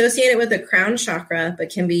 So it's associated with the crown chakra,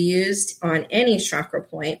 but can be used on any chakra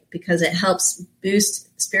point because it helps boost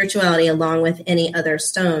spirituality along with any other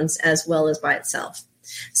stones as well as by itself.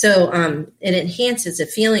 So it enhances a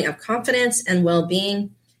feeling of confidence and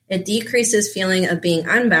well-being. It decreases feeling of being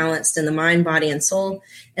unbalanced in the mind, body, and soul.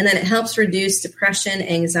 And then it helps reduce depression,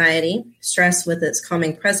 anxiety, stress with its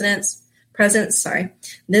calming presence.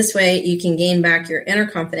 This way you can gain back your inner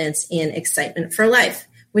confidence and excitement for life,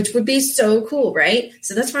 which would be so cool, right?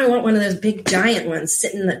 So that's why I want one of those big giant ones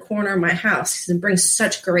sitting in the corner of my house because it brings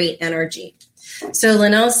such great energy. So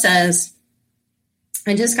Linnell says,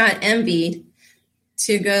 I just got envied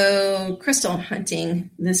to go crystal hunting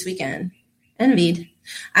this weekend. Envied.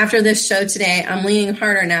 After this show today, I'm leaning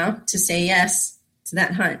harder now to say yes to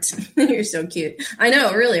that hunt. You're so cute. I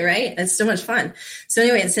know, really, right? It's so much fun. So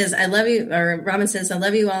anyway, it says, I love you, or Robin says, I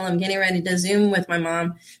love you all. I'm getting ready to Zoom with my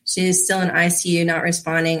mom. She's still in ICU, not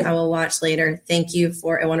responding. I will watch later. Thank you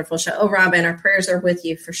for a wonderful show. Oh, Robin, our prayers are with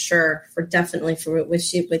you for sure,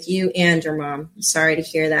 with you and your mom. I'm sorry to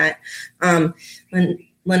hear that.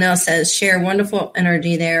 Linnell says, share wonderful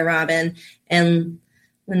energy there, Robin. And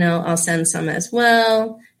Linnell, I'll send some as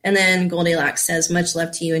well. And then Goldilocks says, much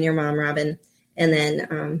love to you and your mom, Robin. And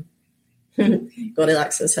then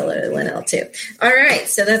Goldilocks says hello to Linnell too. All right.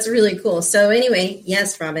 So that's really cool. So anyway,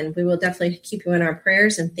 yes, Robin, we will definitely keep you in our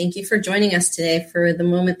prayers. And thank you for joining us today for the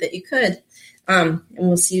moment that you could. And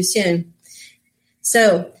we'll see you soon.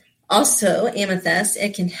 So also amethyst,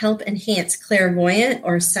 it can help enhance clairvoyant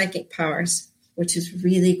or psychic powers, which is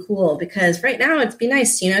really cool because right now it'd be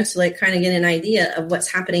nice, to like kind of get an idea of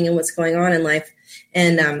what's happening and what's going on in life.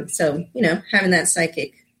 And so, having that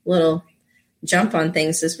psychic little jump on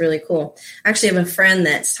things is really cool. I actually have a friend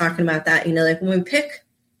that's talking about that, like when we pick,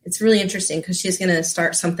 it's really interesting because she's going to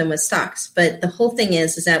start something with stocks. But the whole thing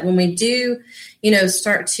is that when we do,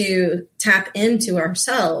 start to tap into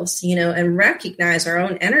ourselves, and recognize our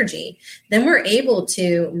own energy, then we're able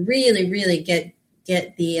to really, really get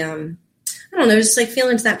the, just like feel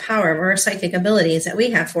into that power of our psychic abilities that we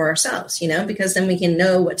have for ourselves, because then we can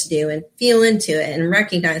know what to do and feel into it and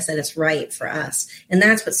recognize that it's right for us. And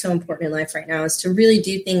that's what's so important in life right now is to really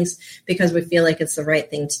do things because we feel like it's the right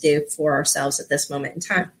thing to do for ourselves at this moment in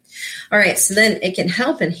time. All right. So then it can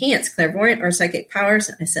help enhance clairvoyant or psychic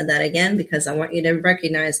powers. I said that again because I want you to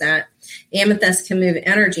recognize that. Amethyst can move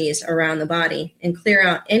energies around the body and clear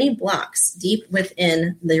out any blocks deep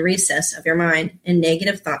within the recess of your mind and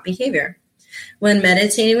negative thought behavior. When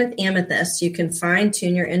meditating with amethyst, you can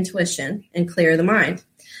fine-tune your intuition and clear the mind,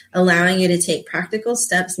 allowing you to take practical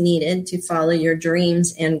steps needed to follow your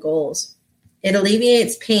dreams and goals. It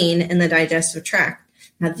alleviates pain in the digestive tract.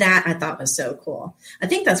 Now that I thought was so cool. I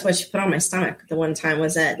think that's what she put on my stomach the one time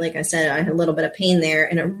was that, like I said, I had a little bit of pain there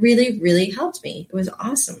and it really, really helped me. It was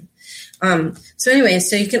awesome. So anyway,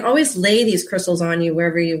 so you can always lay these crystals on you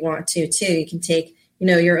wherever you want to too. You can take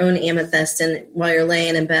your own amethyst and while you're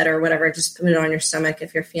laying in bed or whatever, just put it on your stomach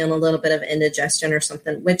if you're feeling a little bit of indigestion or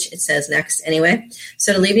something, which it says next anyway.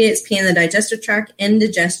 So it alleviates pain in the digestive tract,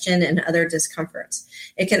 indigestion, and other discomforts.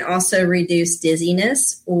 It can also reduce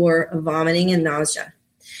dizziness or vomiting and nausea.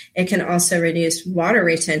 It can also reduce water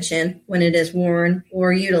retention when it is worn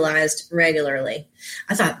or utilized regularly.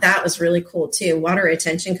 I thought that was really cool too, water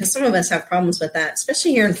retention, because some of us have problems with that,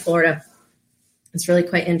 especially here in Florida. It's really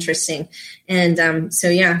quite interesting. And so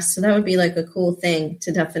that would be like a cool thing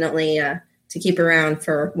to definitely to keep around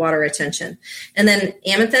for water retention. And then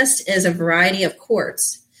amethyst is a variety of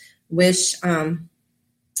quartz, which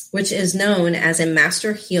is known as a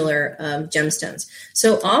master healer of gemstones.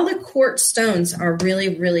 So all the quartz stones are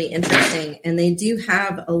really, really interesting, and they do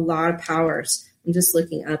have a lot of powers. I'm just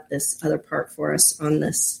looking up this other part for us on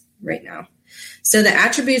this right now. So the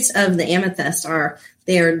attributes of the amethyst are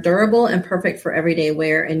they are durable and perfect for everyday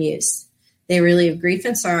wear and use. They relieve grief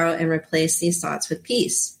and sorrow and replace these thoughts with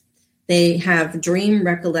peace. They have dream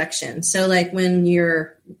recollection. So like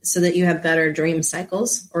so that you have better dream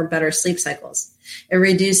cycles or better sleep cycles. It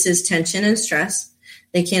reduces tension and stress.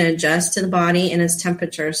 They can adjust to the body and its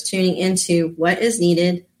temperatures, tuning into what is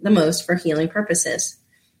needed the most for healing purposes.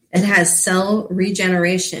 It has cell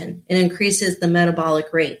regeneration. It increases the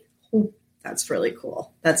metabolic rate. Ooh, that's really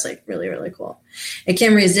cool. That's like really, really cool. It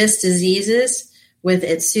can resist diseases with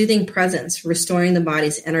its soothing presence, restoring the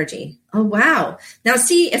body's energy. Oh, wow. Now,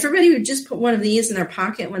 see, everybody would just put one of these in their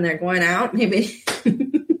pocket when they're going out. Maybe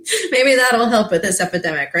that'll help with this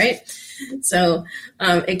epidemic, right? So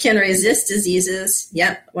it can resist diseases.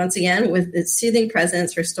 Yep. Once again, with its soothing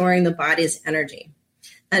presence, restoring the body's energy.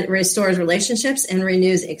 It restores relationships and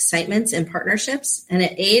renews excitement in partnerships, and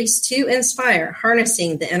it aids to inspire,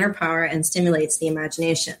 harnessing the inner power and stimulates the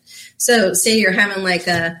imagination. So say you're having like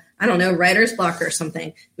a, I don't know, writer's block or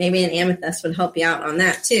something. Maybe an amethyst would help you out on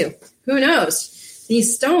that too. Who knows?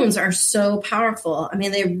 These stones are so powerful. I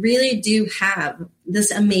mean, they really do have this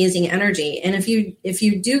amazing energy. And if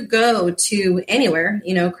you do go to anywhere,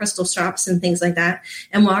 crystal shops and things like that,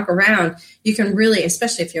 and walk around, you can really,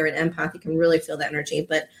 especially if you're an empath, you can really feel the energy.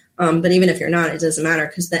 But even if you're not, it doesn't matter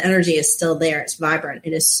because the energy is still there. It's vibrant.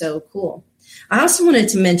 It is so cool. I also wanted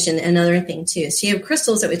to mention another thing too. So you have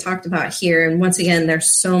crystals that we talked about here, and once again,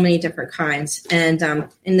 there's so many different kinds, and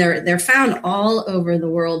they're found all over the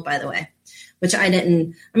world, by the way. Which I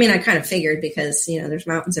kind of figured because, there's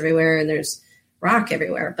mountains everywhere and there's rock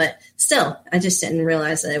everywhere, but still, I just didn't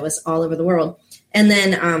realize that it was all over the world. And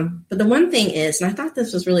then, but the one thing is, and I thought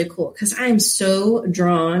this was really cool because I am so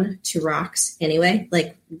drawn to rocks anyway,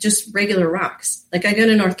 like just regular rocks. Like I go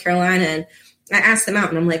to North Carolina and I asked them out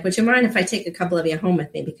and I'm like, would you mind if I take a couple of you home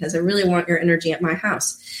with me? Because I really want your energy at my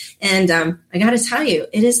house. And I got to tell you,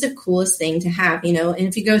 it is the coolest thing to have, and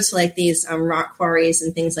if you go to like these rock quarries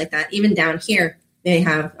and things like that, even down here, they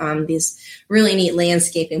have these really neat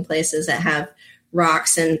landscaping places that have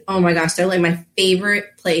rocks. And oh my gosh, they're like my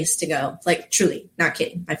favorite place to go. Like truly, not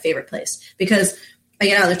kidding, my favorite place. Because I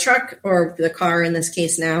get out of the truck or the car in this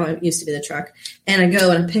case now, it used to be the truck, and I go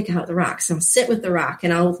and I pick out the rocks and I'll sit with the rock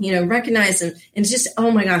and I'll, recognize them. And it's just, oh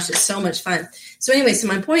my gosh, it's so much fun. So anyway, so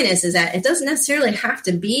my point is that it doesn't necessarily have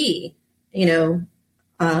to be,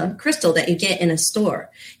 crystal that you get in a store.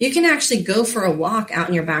 You can actually go for a walk out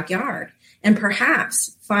in your backyard and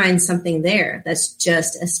perhaps find something there that's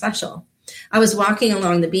just as special. I was walking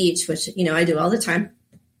along the beach, which, I do all the time.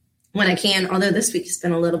 When I can, although this week has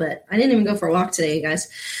been a little bit, I didn't even go for a walk today, you guys.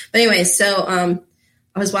 But anyway, so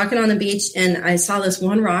I was walking on the beach and I saw this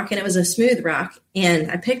one rock and it was a smooth rock and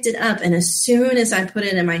I picked it up. And as soon as I put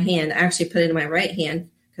it in my hand, I actually put it in my right hand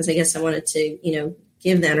because I guess I wanted to,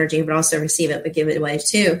 give the energy, but also receive it, but give it away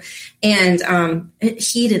too. And it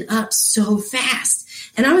heated up so fast.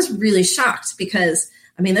 And I was really shocked because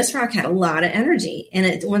this rock had a lot of energy,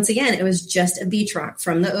 and once again, it was just a beach rock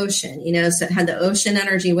from the ocean, so it had the ocean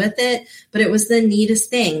energy with it, but it was the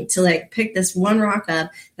neatest thing to like pick this one rock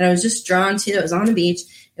up that I was just drawn to. It was on the beach.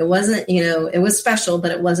 It wasn't, it was special,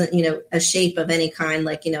 but it wasn't, a shape of any kind.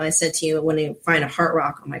 Like, I said to you, when you find a heart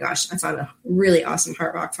rock, oh my gosh, I found a really awesome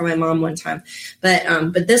heart rock for my mom one time.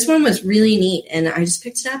 But this one was really neat. And I just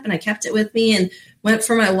picked it up and I kept it with me and went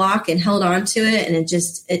for my walk and held on to it. And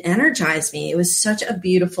it energized me. It was such a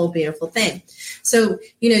beautiful, beautiful thing. So,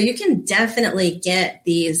 you can definitely get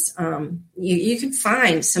these, you can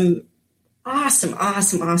find some awesome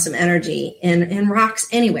energy in rocks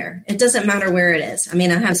anywhere. It doesn't matter where it is. I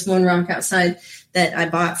have this one rock outside that I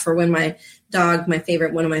bought for when my dog,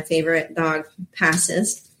 one of my favorite dog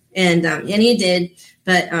passes. And he did,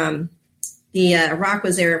 but the rock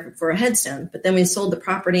was there for a headstone, but then we sold the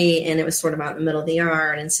property and it was sort of out in the middle of the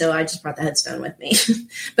yard. And so I just brought the headstone with me,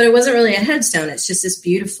 but it wasn't really a headstone. It's just this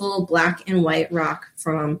beautiful black and white rock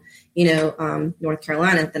from, North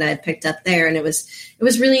Carolina that I had picked up there. And it was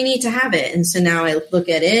really neat to have it. And so now I look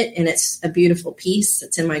at it and it's a beautiful piece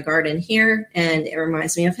that's in my garden here. And it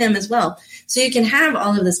reminds me of him as well. So you can have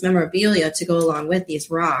all of this memorabilia to go along with these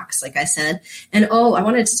rocks, like I said. And I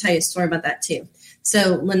wanted to tell you a story about that too.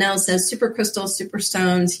 So Linnell says, super crystals, super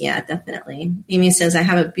stones. Yeah, definitely. Amy says, I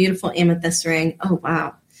have a beautiful amethyst ring. Oh,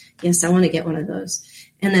 wow. Yes, I want to get one of those.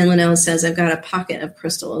 And then Linnell says, I've got a pocket of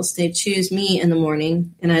crystals. They choose me in the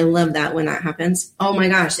morning. And I love that when that happens. Oh my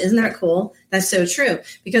gosh, isn't that cool? That's so true.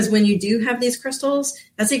 Because when you do have these crystals,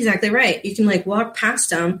 that's exactly right. You can like walk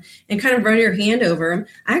past them and kind of run your hand over them.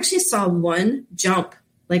 I actually saw one jump,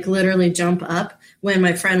 like literally jump up when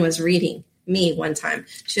my friend was reading me one time.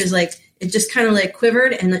 She was like, it just kind of like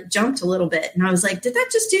quivered and it jumped a little bit. And I was like, did that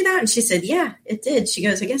just do that? And she said, yeah, it did. She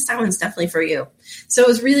goes, I guess that one's definitely for you. So it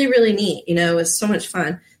was really, really neat. It was so much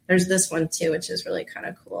fun. There's this one too, which is really kind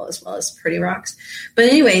of cool, as well as pretty rocks. But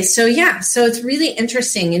anyway, so yeah, so it's really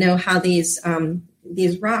interesting, how these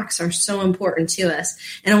rocks are so important to us.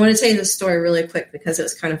 And I want to tell you this story really quick because it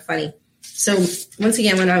was kind of funny. So once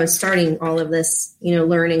again, when I was starting all of this,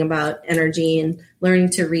 learning about energy and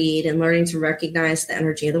learning to read and learning to recognize the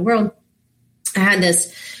energy of the world, I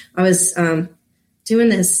was doing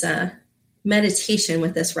this meditation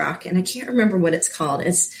with this rock, and I can't remember what it's called.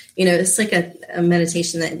 It's, it's like a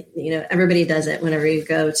meditation that, everybody does it whenever you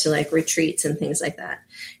go to like retreats and things like that.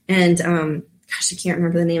 And gosh, I can't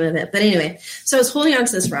remember the name of it. But anyway, so I was holding on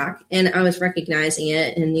to this rock and I was recognizing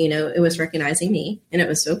it, and, you know, it was recognizing me, and it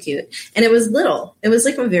was so cute. And it was little. It was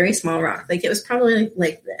like a very small rock. Like it was probably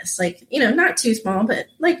like this, like, you know, not too small, but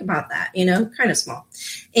like about that, you know, kind of small.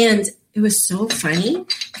 And it was so funny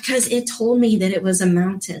because it told me that it was a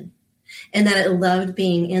mountain and that it loved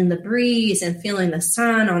being in the breeze and feeling the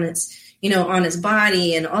sun on its, you know, on its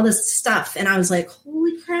body and all this stuff. And I was like,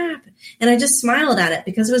 holy crap. And I just smiled at it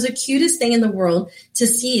because it was the cutest thing in the world to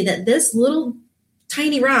see that this little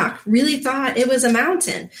tiny rock really thought it was a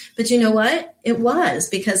mountain. But you know what? It was,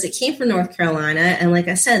 because it came from North Carolina. And like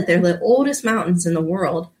I said, they're the oldest mountains in the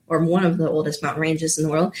world, or one of the oldest mountain ranges in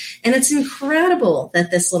the world. And it's incredible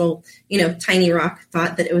that this little, you know, tiny rock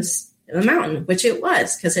thought that it was a mountain, which it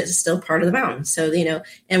was, because it's still part of the mountain. So, you know,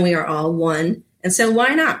 and we are all one. And so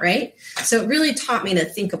why not, right? So it really taught me to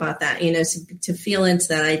think about that, you know, to feel into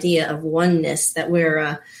that idea of oneness that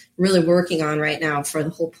we're really working on right now for the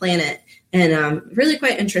whole planet. And really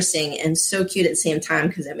quite interesting and so cute at the same time,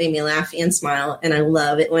 because it made me laugh and smile. And I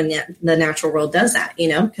love it when the natural world does that, you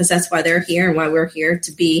know, because that's why they're here and why we're here,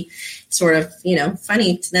 to be sort of, you know,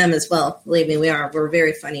 funny to them as well. Believe me, we're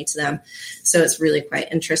very funny to them. So it's really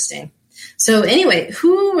quite interesting. So anyway,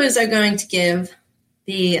 who was I going to give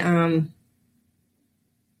the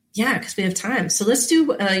yeah, because we have time. So let's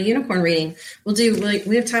do a unicorn reading.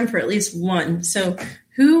 We have time for at least one. So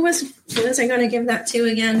who was I going to give that to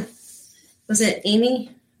again? Was it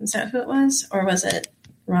Amy? Was that who it was? Or was it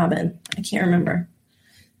Robin? I can't remember.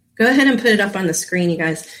 Go ahead and put it up on the screen, you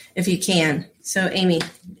guys, if you can. So Amy,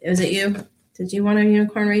 was it you? Did you want a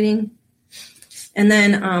unicorn reading? And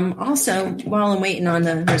then also, while I'm waiting on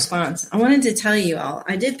the response, I wanted to tell you all,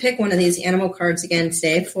 I did pick one of these animal cards again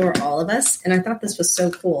today for all of us. And I thought this was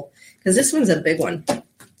so cool because this one's a big one.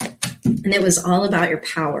 And it was all about your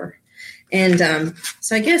power. And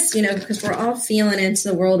so I guess, you know, because we're all feeling into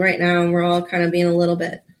the world right now, and we're all kind of being a little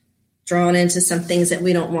bit drawn into some things that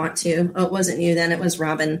we don't want to. Oh, it wasn't you then. It was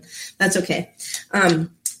Robin. That's okay.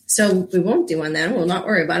 So we won't do one then. We'll not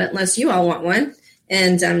worry about it unless you all want one.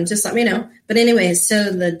 And just let me know. But anyway,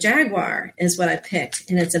 so the jaguar is what I picked,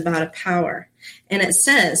 and it's about a power. And it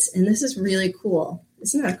says, and this is really cool.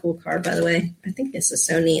 Isn't that a cool card, by the way? I think this is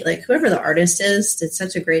so neat. Like, whoever the artist is did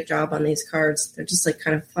such a great job on these cards. They're just like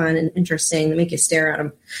kind of fun and interesting. They make you stare at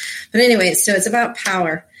them. But anyway, so it's about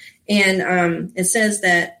power. And it says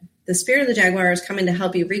that the spirit of the jaguar is coming to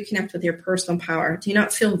help you reconnect with your personal power. Do you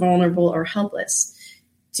not feel vulnerable or helpless?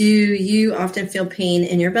 Do you often feel pain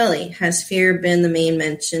in your belly? Has fear been the main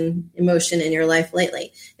emotion in your life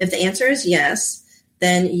lately? If the answer is yes,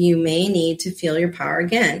 then you may need to feel your power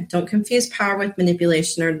again. Don't confuse power with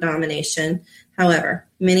manipulation or domination. However,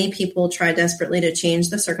 many people try desperately to change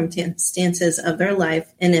the circumstances of their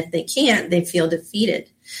life, and if they can't, they feel defeated.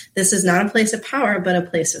 This is not a place of power, but a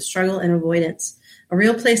place of struggle and avoidance. A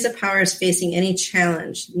real place of power is facing any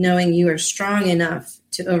challenge, knowing you are strong enough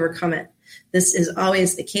to overcome it. This is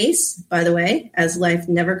always the case, by the way, as life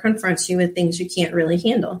never confronts you with things you can't really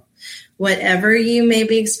handle. Whatever you may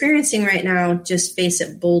be experiencing right now, just face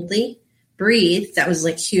it boldly. Breathe. That was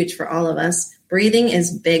like huge for all of us. Breathing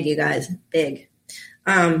is big, you guys, big.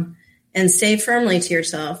 And say firmly to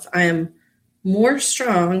yourself, I am more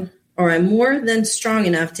strong, or I'm more than strong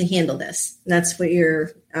enough to handle this. That's what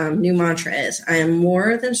your new mantra is. I am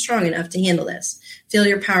more than strong enough to handle this. Feel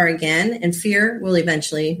your power again, and fear will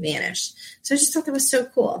eventually vanish. So I just thought that was so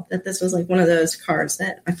cool that this was like one of those cards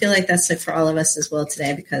that I feel like that's like for all of us as well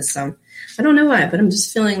today, because I don't know why, but I'm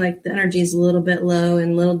just feeling like the energy is a little bit low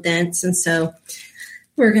and a little dense. And so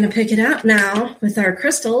we're going to pick it up now with our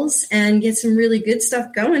crystals and get some really good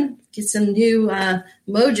stuff going, get some new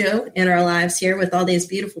mojo in our lives here with all these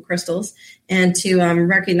beautiful crystals, and to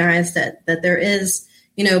recognize that there is,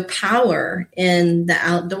 you know, power in the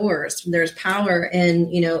outdoors. There's power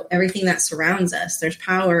in, you know, everything that surrounds us. There's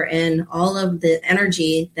power in all of the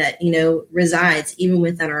energy that, you know, resides even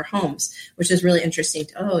within our homes, which is really interesting.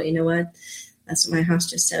 Oh, you know what? That's what my house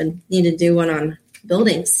just said. Need to do one on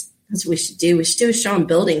buildings. That's what we should do. We should do a show on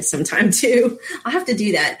buildings sometime too. I'll have to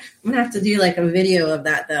do that. I'm going to have to do like a video of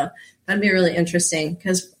that though. That'd be really interesting,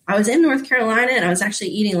 because I was in North Carolina and I was actually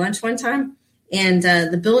eating lunch one time. And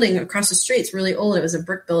the building across the street is really old. It was a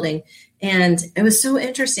brick building. And it was so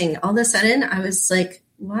interesting. All of a sudden, I was like,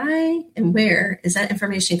 why and where is that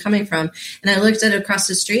information coming from? And I looked at it across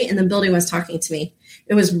the street, and the building was talking to me.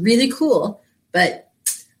 It was really cool. But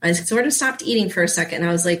I sort of stopped eating for a second.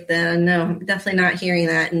 I was like, no, I'm definitely not hearing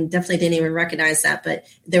that, and definitely didn't even recognize that. But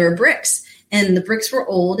there were bricks. And the bricks were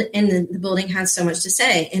old, and the building had so much to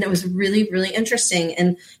say. And it was really, really interesting.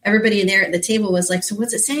 And everybody there at the table was like, so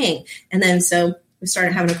what's it saying? And then so we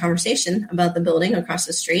started having a conversation about the building across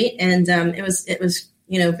the street. And it was,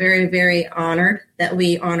 very, very honored that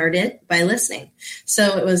we honored it by listening.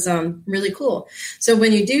 So it was really cool. So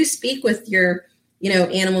when you do speak with your,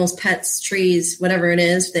 animals, pets, trees, whatever it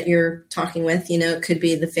is that you're talking with, it could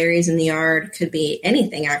be the fairies in the yard, could be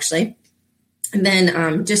anything actually. And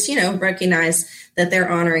then just, recognize that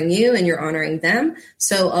they're honoring you and you're honoring them.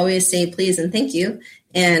 So always say please and thank you.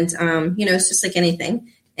 And, it's just like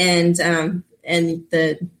anything. And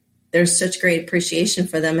there's such great appreciation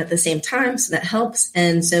for them at the same time. So that helps.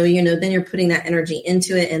 And so, then you're putting that energy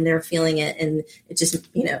into it and they're feeling it. And it just,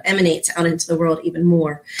 emanates out into the world even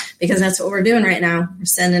more, because that's what we're doing right now. We're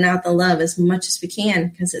sending out the love as much as we can,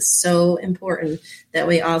 because it's so important that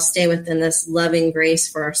we all stay within this loving grace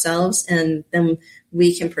for ourselves. And then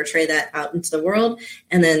we can portray that out into the world.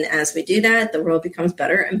 And then as we do that, the world becomes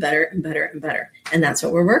better and better and better and better. And that's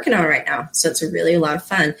what we're working on right now. So it's really a lot of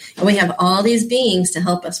fun. And we have all these beings to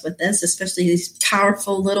help us with this, especially these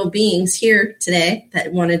powerful little beings here today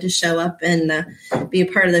that wanted to show up and be a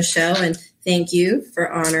part of the show. And thank you for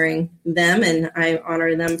honoring them. And I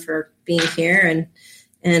honor them for being here.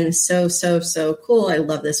 And so, so, so cool. I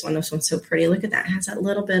love this one. This one's so pretty. Look at that. It has that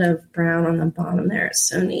little bit of brown on the bottom there. It's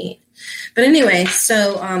so neat. But anyway,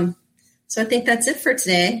 so I think that's it for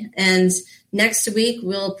today. And next week,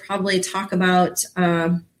 we'll probably talk about,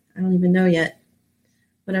 I don't even know yet,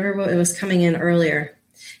 whatever it was coming in earlier.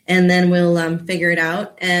 And then we'll figure it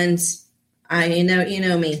out. And you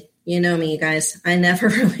know me, you guys. I never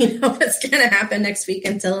really know what's going to happen next week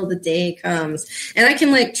until the day comes. And I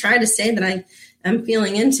can try to say that I'm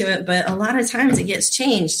feeling into it, but a lot of times it gets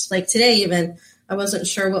changed. Like today, even I wasn't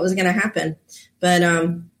sure what was going to happen, but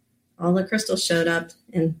all the crystals showed up,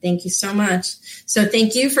 and thank you so much. So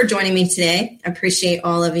thank you for joining me today. I appreciate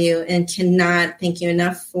all of you and cannot thank you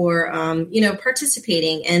enough for,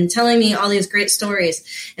 participating and telling me all these great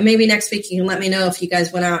stories. And maybe next week you can let me know if you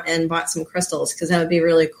guys went out and bought some crystals, because that would be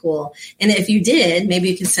really cool. And if you did, maybe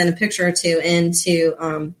you can send a picture or two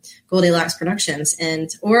into Goldilocks Productions,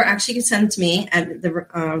 or actually you can send them to me at the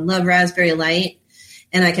Love Raspberry Light,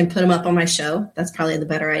 and I can put them up on my show. That's probably the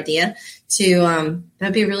better idea.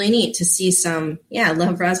 That'd be really neat to see some,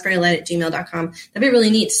 loveraspberrylight@gmail.com. That'd be really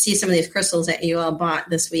neat to see some of these crystals that you all bought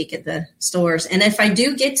this week at the stores. And if I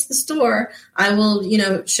do get to the store, I will,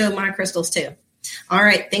 show my crystals too. All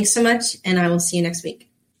right. Thanks so much. And I will see you next week.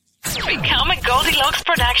 Become a Goldilocks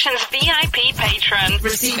Productions VIP patron.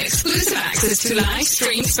 Receive exclusive access to live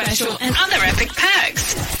stream special and other epic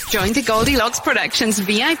perks. Join the Goldilocks Productions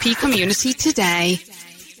VIP community today.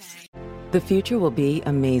 The future will be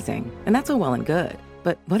amazing, and that's all well and good.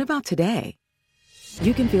 But what about today?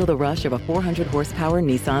 You can feel the rush of a 400-horsepower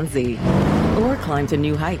Nissan Z, or climb to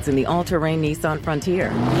new heights in the all-terrain Nissan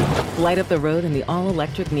Frontier. Light up the road in the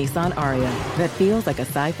all-electric Nissan Ariya that feels like a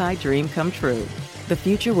sci-fi dream come true. The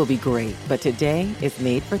future will be great, but today is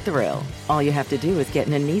made for thrill. All you have to do is get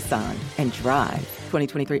in a Nissan and drive.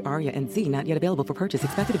 2023 Ariya and Z not yet available for purchase.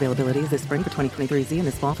 Expected availability is this spring for 2023 Z and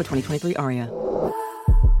this fall for 2023 Ariya.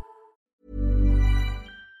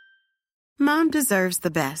 Mom deserves the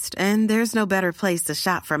best, and there's no better place to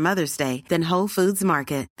shop for Mother's Day than Whole Foods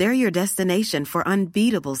Market. They're your destination for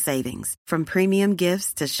unbeatable savings, from premium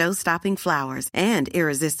gifts to show-stopping flowers and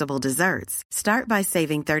irresistible desserts. Start by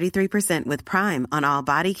saving 33% with Prime on all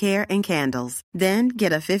body care and candles. Then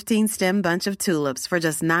get a 15-stem bunch of tulips for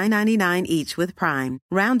just $9.99 each with Prime.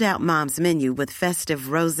 Round out Mom's menu with festive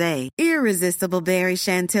rosé, irresistible berry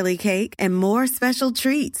chantilly cake, and more special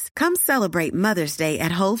treats. Come celebrate Mother's Day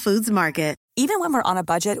at Whole Foods Market. Even when we're on a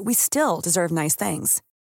budget, we still deserve nice things.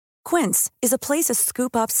 Quince is a place to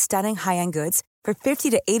scoop up stunning high-end goods for 50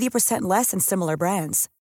 to 80% less than similar brands.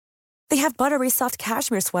 They have buttery soft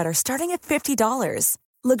cashmere sweaters starting at $50,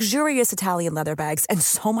 luxurious Italian leather bags, and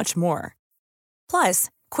so much more. Plus,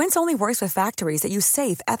 Quince only works with factories that use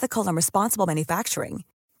safe, ethical, and responsible manufacturing.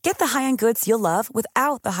 Get the high-end goods you'll love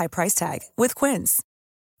without the high price tag with Quince.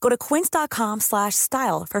 Go to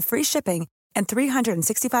quince.com/style for free shipping and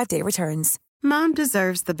 365-day returns. Mom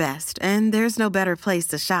deserves the best, and there's no better place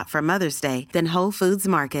to shop for Mother's Day than Whole Foods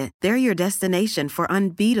Market. They're your destination for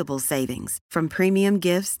unbeatable savings, from premium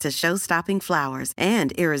gifts to show-stopping flowers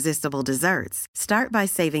and irresistible desserts. Start by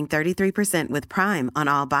saving 33% with Prime on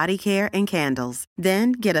all body care and candles.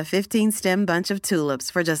 Then get a 15-stem bunch of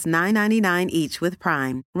tulips for just $9.99 each with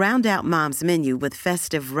Prime. Round out Mom's menu with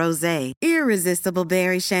festive rosé, irresistible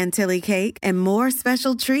berry chantilly cake, and more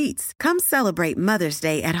special treats. Come celebrate Mother's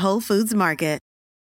Day at Whole Foods Market.